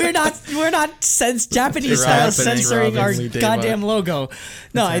 No, we're not Japanese style censoring our goddamn logo.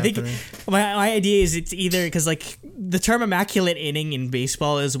 No, I think my idea is it's either because like the term immaculate inning in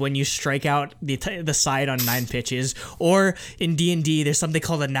baseball is when you strike out the side on 9 pitches, or in D&D there's something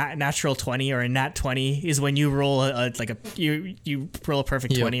called a natural 20 or a nat 20 is when you roll you roll a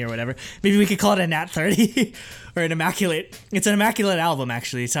perfect 20 or whatever. Maybe we could call it a nat 30 or an immaculate. It's an immaculate album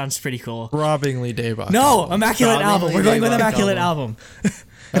actually. It sounds pretty cool. Throbbingly Daebak. No, immaculate album. We're going with immaculate album.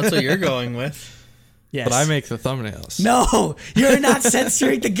 That's what you're going with. Yes. But I make the thumbnails. No, you're not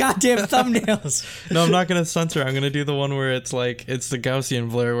censoring the goddamn thumbnails. No, I'm not going to censor. I'm going to do the one where it's like, it's the Gaussian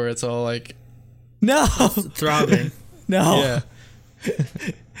blur where it's all like... No. Throbbing. No. Yeah.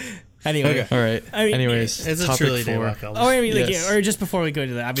 Anyway. Okay. All right. I mean, it's a truly Daebak album. Oh, I mean, or just before we go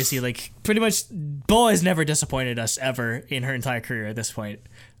to that, obviously, like, pretty much, BoA has never disappointed us ever in her entire career at this point.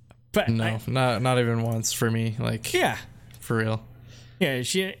 But no, not even once for me. Like, yeah. For real. Yeah,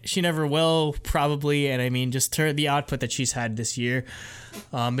 she never will, probably, and I mean, just the output that she's had this year,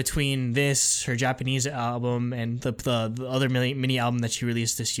 between this, her Japanese album, and the other mini album that she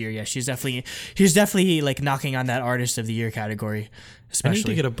released this year, yeah, she's definitely like knocking on that Artist of the Year category. Especially. I need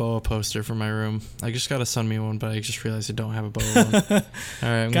to get a BoA poster for my room. I just got a Sunmi one, but I just realized I don't have a BoA one. All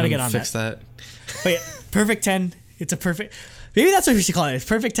right, I'm gonna fix that. But yeah, perfect 10. It's a perfect. Maybe that's what we should call it. It's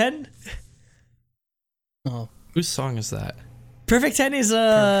perfect 10. Oh, whose song is that? Perfect 10 is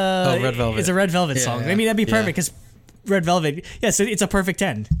Red Velvet. It's a Red Velvet song. I mean, that'd be perfect because Red Velvet. Yeah, so it's a perfect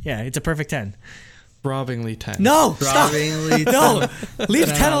 10. Yeah, it's a perfect 10. Throbbingly 10. No, stop. No, leave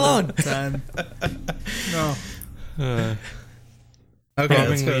 10 alone. 10. No. Okay,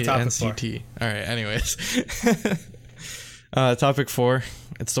 let's go to topic NCT. 4. All right, anyways. Topic 4.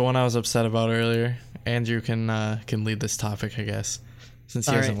 It's the one I was upset about earlier. Andrew can lead this topic, I guess, since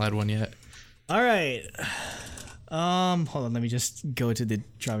he hasn't led one yet. All right. Hold on, let me just go to the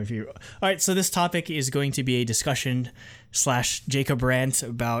drama review. All right, so this topic is going to be a discussion / Jacob rant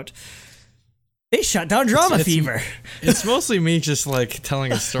about they shut down Drama Fever. It's mostly me just like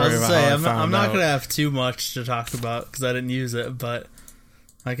telling a story about how I found I'm not out. gonna have too much to talk about because I didn't use it, but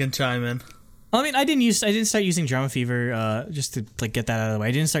I can chime in. I mean, I didn't start using Drama Fever just to like get that out of the way.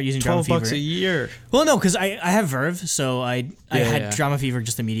 I didn't start using Drama Fever. $12 a year. Well, no, because I have Verve, so I had Drama Fever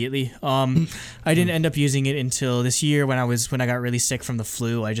just immediately. I didn't end up using it until this year when I got really sick from the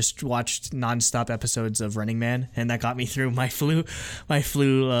flu. I just watched nonstop episodes of Running Man, and that got me through my flu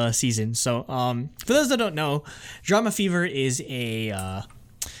season. So for those that don't know, Drama Fever is a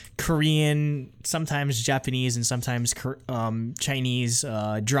Korean, sometimes Japanese, and sometimes Chinese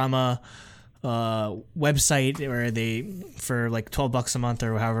drama website where they, for like $12 a month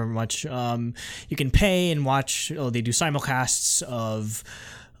or however much, you can pay and watch. They do simulcasts of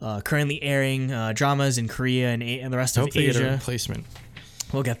currently airing dramas in Korea and the rest of Hopefully Asia. get a replacement.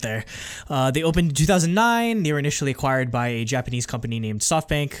 We'll get there. They opened in 2009. They were initially acquired by a Japanese company named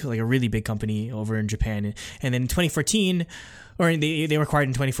SoftBank, like a really big company over in Japan. And then in 2014, or they were acquired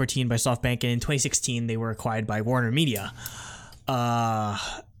in 2014 by SoftBank, and in 2016 they were acquired by Warner Media.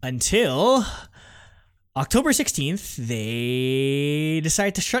 Until October 16th, they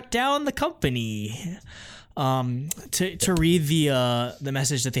decided to shut down the company. To read the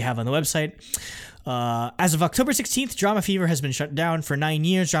message that they have on the website. As of October 16th, Drama Fever has been shut down for 9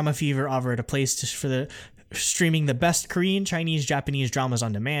 years. Drama Fever offered a place for streaming the best Korean, Chinese, Japanese dramas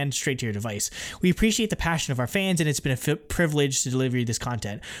on demand straight to your device. We appreciate the passion of our fans, and it's been a privilege to deliver you this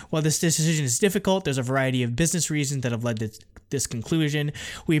content. While this decision is difficult, there's a variety of business reasons that have led to this conclusion.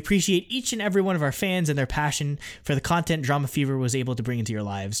 We appreciate each and every one of our fans and their passion for the content Drama Fever was able to bring into your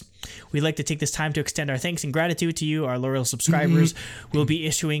lives. We'd like to take this time to extend our thanks and gratitude to you, our loyal subscribers. We'll be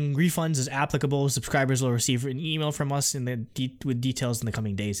issuing refunds as applicable. Subscribers will receive an email from us with details in the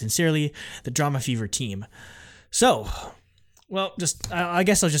coming days. Sincerely, the Drama Fever team. So, well, I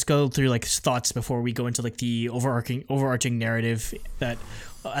guess I'll just go through like thoughts before we go into like the overarching narrative that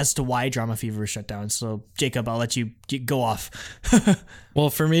as to why Drama Fever is shut down. So, Jacob, I'll let you go off. Well,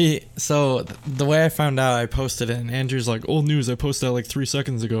 for me, so the way I found out, I posted it, and Andrew's like, "Old news, I posted it like 3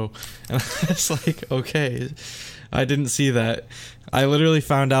 seconds ago." And I was like, okay, I didn't see that. I literally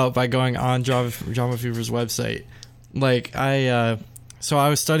found out by going on Drama Fever's website. Like, so I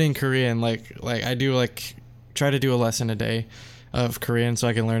was studying Korean, like I do like try to do a lesson a day of Korean so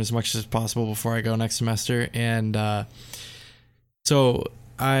I can learn as much as possible before I go next semester. And so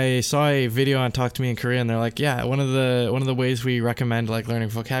I saw a video on Talk to Me in Korean. They're like, yeah, one of the ways we recommend like learning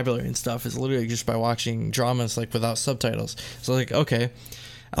vocabulary and stuff is literally just by watching dramas like without subtitles. So like, okay,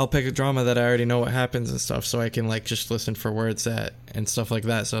 I'll pick a drama that I already know what happens and stuff, so I can like just listen for words and stuff like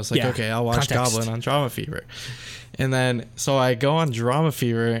that. So I was like, okay, I'll watch context. Goblin on Drama Fever. And then so I go on Drama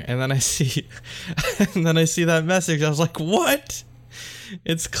Fever, and then I see that message. I was like, what?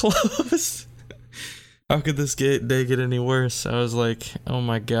 It's closed. How could this day get any worse? I was like, oh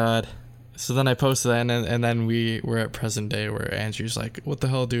my god. So then I posted that, and then we were at present day where Andrew's like, what the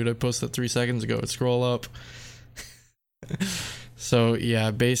hell, dude? I posted 3 seconds ago. Scroll up. So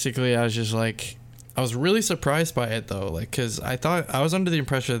yeah, basically I was just like, I was really surprised by it though, like, cause I thought I was under the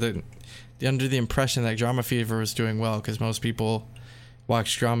impression that Drama Fever was doing well, because most people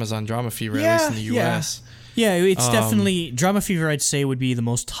watch dramas on Drama Fever, at least in the US. Yeah, it's definitely Drama Fever. I'd say would be the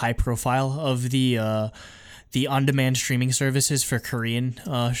most high profile of the on-demand streaming services for Korean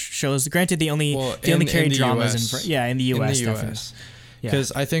shows. Granted, they only carry dramas in the US, definitely.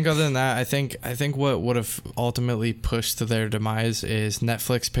 Because I think other than that, I think what would have ultimately pushed to their demise is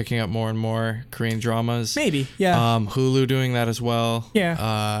Netflix picking up more and more Korean dramas. Maybe, yeah. Hulu doing that as well.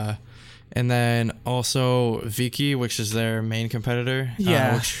 Yeah. And then also Viki, which is their main competitor.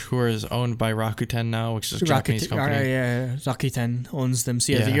 Yeah. Who is owned by Rakuten now, which is a Japanese company. Yeah, Rakuten owns them.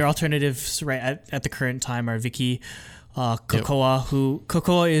 So your alternatives right at the current time are Viki, Cocoa,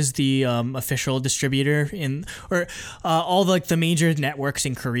 Cocoa is the official distributor all the major networks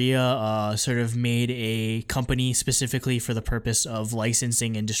in Korea sort of made a company specifically for the purpose of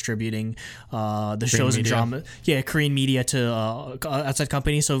licensing and distributing the Korean shows and drama. Yeah, Korean media to outside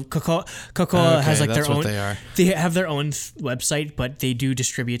companies. So Cocoa has like their own. They have their own website, but they do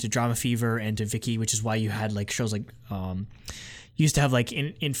distribute to Drama Fever and to Viki, which is why you had like shows like. Used to have like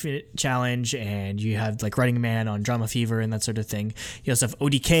Infinite Challenge, and you had like Running Man on Drama Fever and that sort of thing. You also have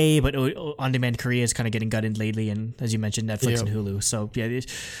ODK, but On Demand Korea is kind of getting gutted lately, and as you mentioned, Netflix and Hulu. So yeah,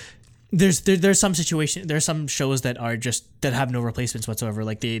 there's some situation, there's some shows that have no replacements whatsoever.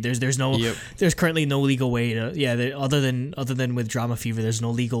 Like there's currently no legal way to other than with Drama Fever, there's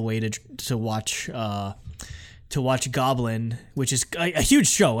no legal way to watch Goblin, which is a huge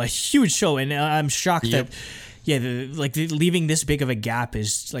show, and I'm shocked that. Yeah, leaving this big of a gap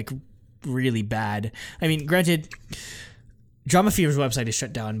is like really bad. I mean, granted, Drama Fever's website is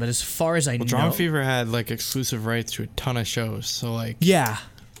shut down, but as far as I know, Drama Fever had like exclusive rights to a ton of shows. So like, yeah,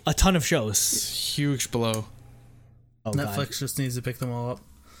 a ton of shows. Huge blow. Oh, Netflix just needs to pick them all up.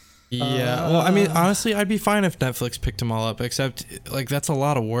 Yeah, well, I mean, honestly, I'd be fine if Netflix picked them all up, except like that's a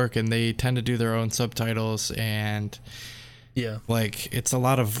lot of work, and they tend to do their own subtitles and. Yeah. Like, it's a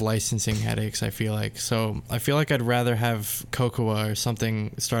lot of licensing headaches, I feel like. So, I feel like I'd rather have Cocoa or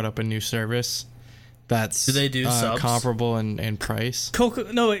something start up a new service that's do they do subs? Comparable in price. Cocoa,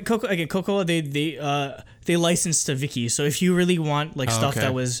 they licensed to Viki. So, if you really want like stuff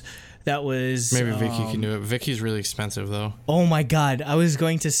that was That was Maybe Vicky can do it. Vicky's really expensive though. Oh my god, I was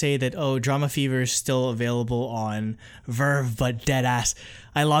going to say that Drama Fever is still available on Verve, but dead ass.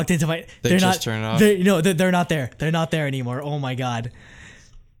 I logged into my They just turned it off. They're not there. They're not there anymore. Oh my god.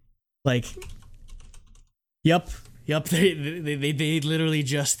 Like Yep. They literally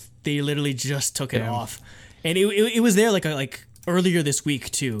just took it off. And it was there like earlier this week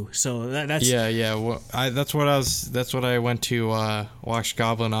too. So that's yeah. Well, that's what I went to watch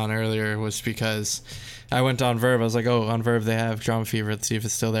Goblin on earlier, was because I went on Verve. I was like, oh, on Verve they have Drama Fever. Let's see if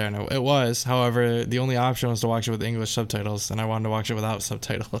it's still there. And it was. However, the only option was to watch it with English subtitles, and I wanted to watch it without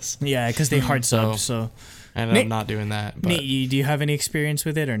subtitles. Yeah, because they hard sub. So I ended up not doing that. But Nate, do you have any experience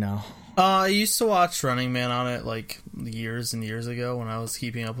with it or no? I used to watch Running Man on it like years and years ago when I was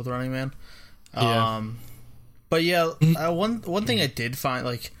keeping up with Running Man. But yeah, one thing I did find,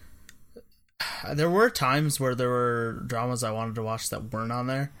 like, there were times where there were dramas I wanted to watch that weren't on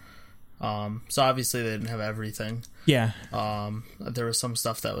there. So obviously they didn't have everything. Yeah. There was some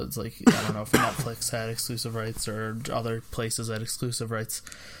stuff that was like, I don't know if Netflix had exclusive rights or other places had exclusive rights.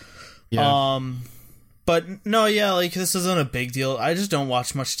 yeah. But no, yeah, like, this isn't a big deal. I just don't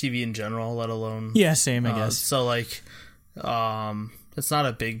watch much TV in general, let alone... Yeah, same, I guess. So, like, it's not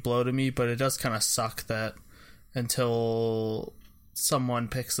a big blow to me, but it does kind of suck that until someone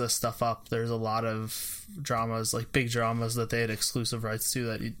picks this stuff up, there's a lot of dramas, like big dramas that they had exclusive rights to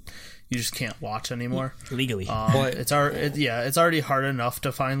that you just can't watch anymore Legally. it's already hard enough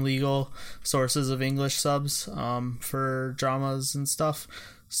to find legal sources of English subs for dramas and stuff,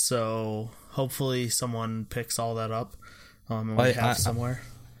 so hopefully someone picks all that up and we have somewhere.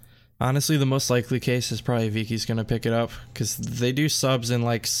 Honestly, the most likely case is probably Vicky's gonna pick it up, because they do subs in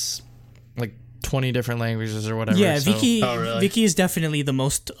like 20 different languages or whatever. Yeah, so. Vicky is definitely the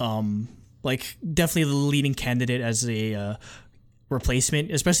most definitely the leading candidate as a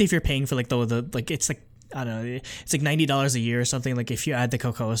replacement, especially if you're paying for like the like, it's like, I don't know, it's like $90 a year or something, like if you add the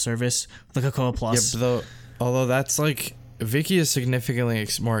Cocoa service, the Cocoa Plus. Yeah, although that's like, Vicky is significantly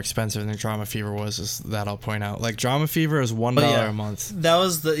more expensive than Drama Fever was, is that I'll point out. Like, Drama Fever is $1 a month. That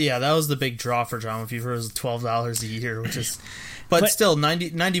was the big draw for Drama Fever. It was $12 a year, which is, but still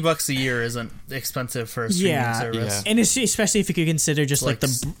 $90 a year isn't expensive for a streaming service. And it's, especially if you could consider just like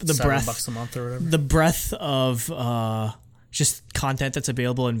the breadth, $7 a month or whatever. the breadth of just content that's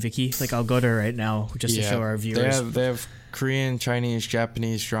available in Viki. Like, I'll go to it right now just to show our viewers. They have Korean, Chinese,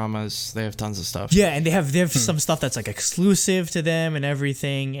 Japanese dramas. They have tons of stuff. Yeah, and they have some stuff that's like exclusive to them and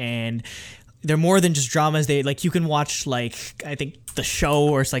everything, and they're more than just dramas. They, like, you can watch, like, I think the show,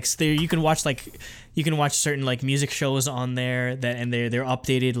 or it's like you can watch certain like music shows on there that, and they're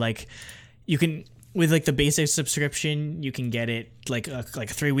updated. Like, you can, with like the basic subscription, you can get it like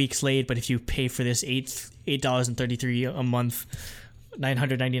 3 weeks late, but if you pay for this $8.33 a month,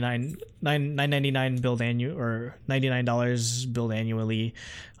 $999 billed annual, or $99 billed annually,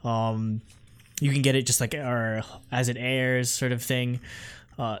 you can get it just like, or as it airs sort of thing.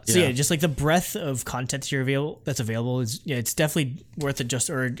 Just like the breadth of content that's available is, it's definitely worth it,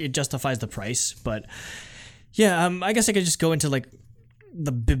 it justifies the price. But I guess I could just go into like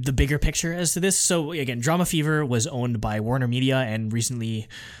the bigger picture as to this. So again, Drama Fever was owned by Warner Media, and recently,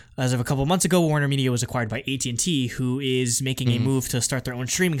 as of a couple of months ago, Warner Media was acquired by AT&T, who is making a move to start their own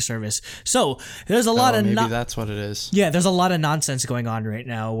streaming service. So there's a lot of maybe that's what it is. Yeah, there's a lot of nonsense going on right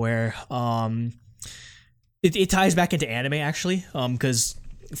now where it ties back into anime, actually, because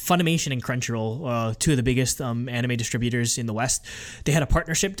Funimation and Crunchyroll, two of the biggest anime distributors in the West, they had a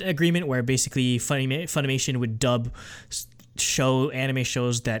partnership agreement where basically Funimation would dub anime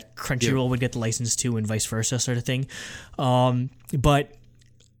shows that Crunchyroll would get the license to, and vice versa, sort of thing. But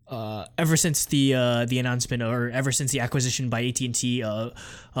ever since the announcement, or ever since the acquisition by AT&T of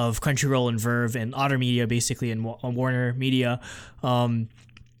Crunchyroll and Verve and Otter Media, basically, and Warner Media,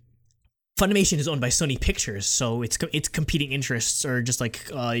 Funimation is owned by Sony Pictures, so it's competing interests, or just like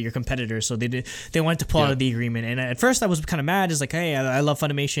your competitors. So they wanted to pull out of the agreement, and at first I was kind of mad. It's like, hey, I love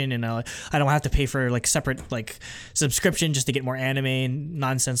Funimation, and I don't have to pay for like separate like subscription just to get more anime and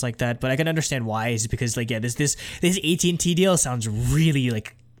nonsense like that. But I can understand why. Is because like, this AT&T deal sounds really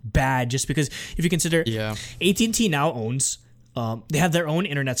like bad, just because if you consider AT&T now owns, they have their own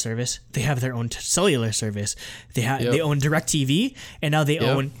internet service, they have their own cellular service, they own DirecTV, and now they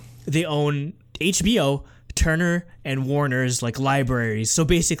own HBO, Turner, and Warner's like libraries. So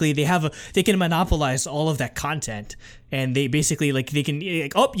basically they can monopolize all of that content, and they basically like they can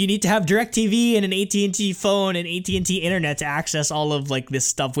like, oh, you need to have DirecTV and an AT&T phone and AT&T internet to access all of like this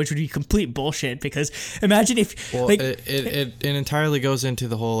stuff, which would be complete bullshit. Because imagine if well, like it entirely goes into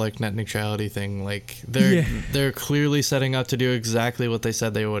the whole like net neutrality thing. Like they're clearly setting up to do exactly what they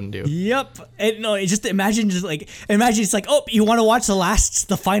said they wouldn't do. Yep. And no, imagine it's like, oh, you want to watch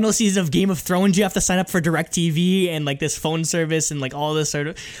the final season of Game of Thrones, you have to sign up for DirecTV and like this phone service and like all this sort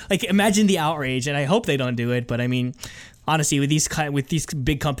of like, imagine the outrage. And I hope they don't do it, but I mean, honestly, with these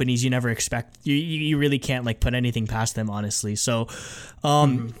big companies, you never expect, you really can't like put anything past them, honestly. So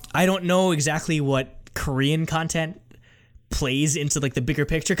I don't know exactly what Korean content plays into like the bigger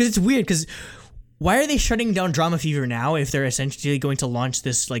picture, because it's weird, because why are they shutting down Drama Fever now if they're essentially going to launch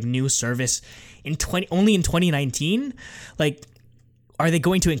this like new service only in 2019? Like, are they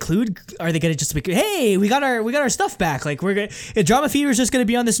going to include? Are they going to just be, hey, we got our stuff back? Like, Drama Fever is just going to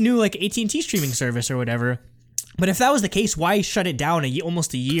be on this new like AT&T streaming service or whatever. But if that was the case, why shut it down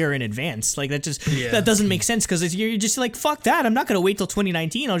almost a year in advance? Like, that doesn't make sense, because you're just like, fuck that. I'm not going to wait till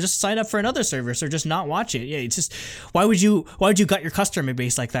 2019. I'll just sign up for another service or just not watch it. Yeah, it's just, why would you gut your customer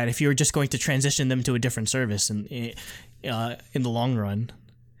base like that if you were just going to transition them to a different service in the long run?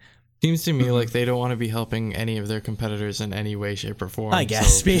 Seems to me like they don't want to be helping any of their competitors in any way, shape, or form. I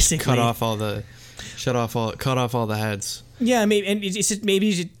guess, so basically cut off all the heads. Yeah, maybe, and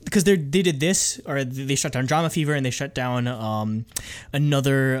maybe because they did this, or they shut down Drama Fever, and they shut down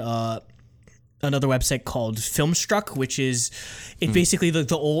another website called Filmstruck, which is basically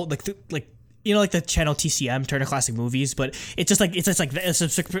the old like you know, like the channel TCM, Turner Classic Movies, but it's just like a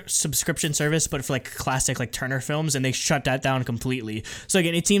subscription service, but for like classic like Turner films, and they shut that down completely. So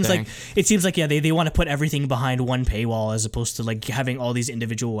again, it seems like yeah, they want to put everything behind one paywall as opposed to like having all these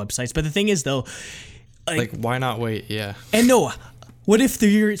individual websites. But the thing is, though, like why not wait? Yeah. And no, what if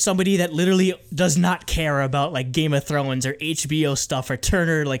you're somebody that literally does not care about like Game of Thrones or HBO stuff or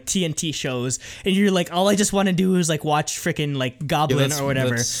Turner like TNT shows, and you're like, all I just want to do is like watch freaking like Goblin or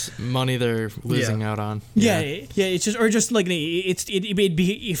whatever. That's money they're losing out on. Yeah, it's just like it'd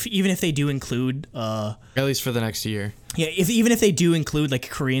be even if they do include at least for the next year. Yeah, even if they do include like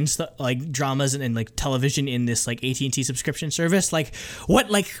Korean stuff, like dramas and like television in this like AT&T subscription service, like what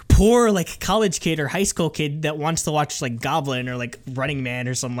like poor like college kid or high school kid that wants to watch like Goblin or like Running Man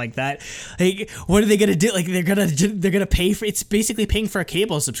or something like that, like what are they gonna do? Like they're gonna pay for, it's basically paying for a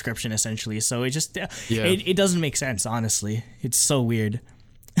cable subscription essentially. So it just it doesn't make sense, honestly. It's so weird.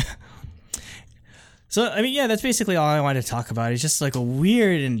 So, I mean, yeah, that's basically all I wanted to talk about. It's just like a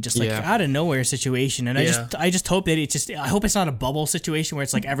weird and just like out of nowhere situation. And I just hope that I hope it's not a bubble situation where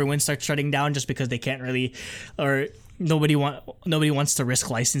it's like everyone starts shutting down just because they can't really, or nobody wants to risk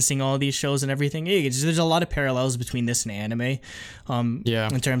licensing all of these shows and everything. There's a lot of parallels between this and anime,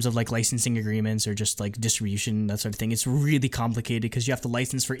 in terms of like licensing agreements or just like distribution, that sort of thing. It's really complicated because you have to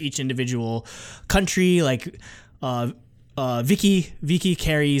license for each individual country. Like, Viki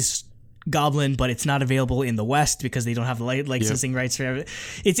carries Goblin, but it's not available in the West because they don't have the licensing rights for it.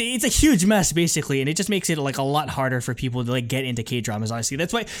 It's a huge mess basically, and it just makes it like a lot harder for people to like get into K-dramas, honestly.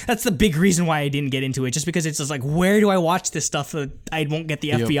 That's the big reason why I didn't get into it, just because it's just like, where do I watch this stuff that I won't get the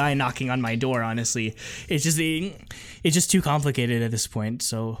FBI knocking on my door, honestly. It's just too complicated at this point.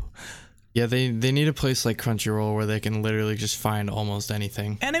 So yeah, they need a place like Crunchyroll where they can literally just find almost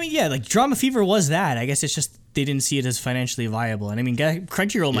anything. And I mean, yeah, like Drama Fever was that. I guess it's just they didn't see it as financially viable. And I mean,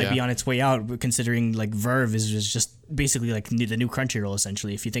 Crunchyroll might be on its way out, considering like Verve is just basically like the new Crunchyroll,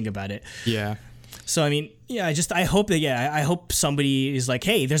 essentially, if you think about it. Yeah. So I mean, yeah, I hope somebody is like,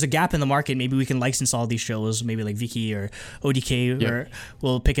 hey, there's a gap in the market. Maybe we can license all these shows. Maybe like Viki or ODK, or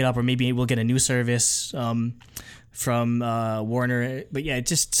we'll pick it up, or maybe we'll get a new service from Warner. But yeah, it's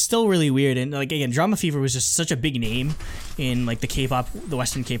just still really weird. And like, again, Drama Fever was just such a big name in like the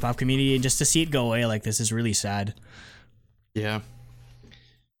Western K-pop community, and just to see it go away like this is really sad. Yeah.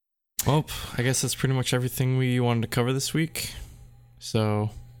 Well, I guess that's pretty much everything we wanted to cover this week. So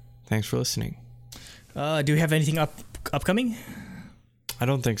thanks for listening. Do we have anything upcoming? I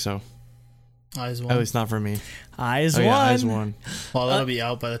don't think so. Eyes One. At least not for me. Eyes One. Yeah, Eyes One. Well, that'll be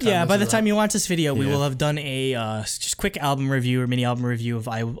out by the time. Yeah, by the time you watch this video, we will have done a just quick album review or mini album review of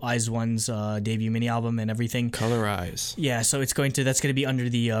Eyes One's debut mini album and everything. Color Eyes. Yeah, so that's going to be under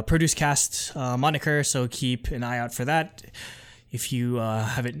the Produce Cast moniker. So keep an eye out for that if you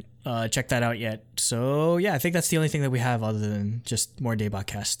haven't checked that out yet. So yeah, I think that's the only thing that we have other than just more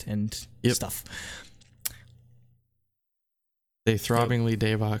Daybotcast and stuff. Stay throbbingly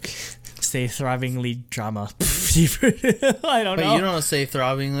Daybok. Stay throbbingly drama. I don't know. But you don't say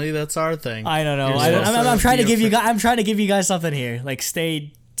throbbingly. That's our thing. I don't know. I'm trying to give you guys. I'm trying to give you guys something here. Like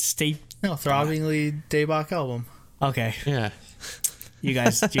stay. No, throbbingly Daybok album. Okay, Yeah. you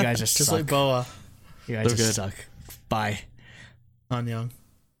guys just Just suck. like Boa. You guys They're just good. suck. Bye. On Young.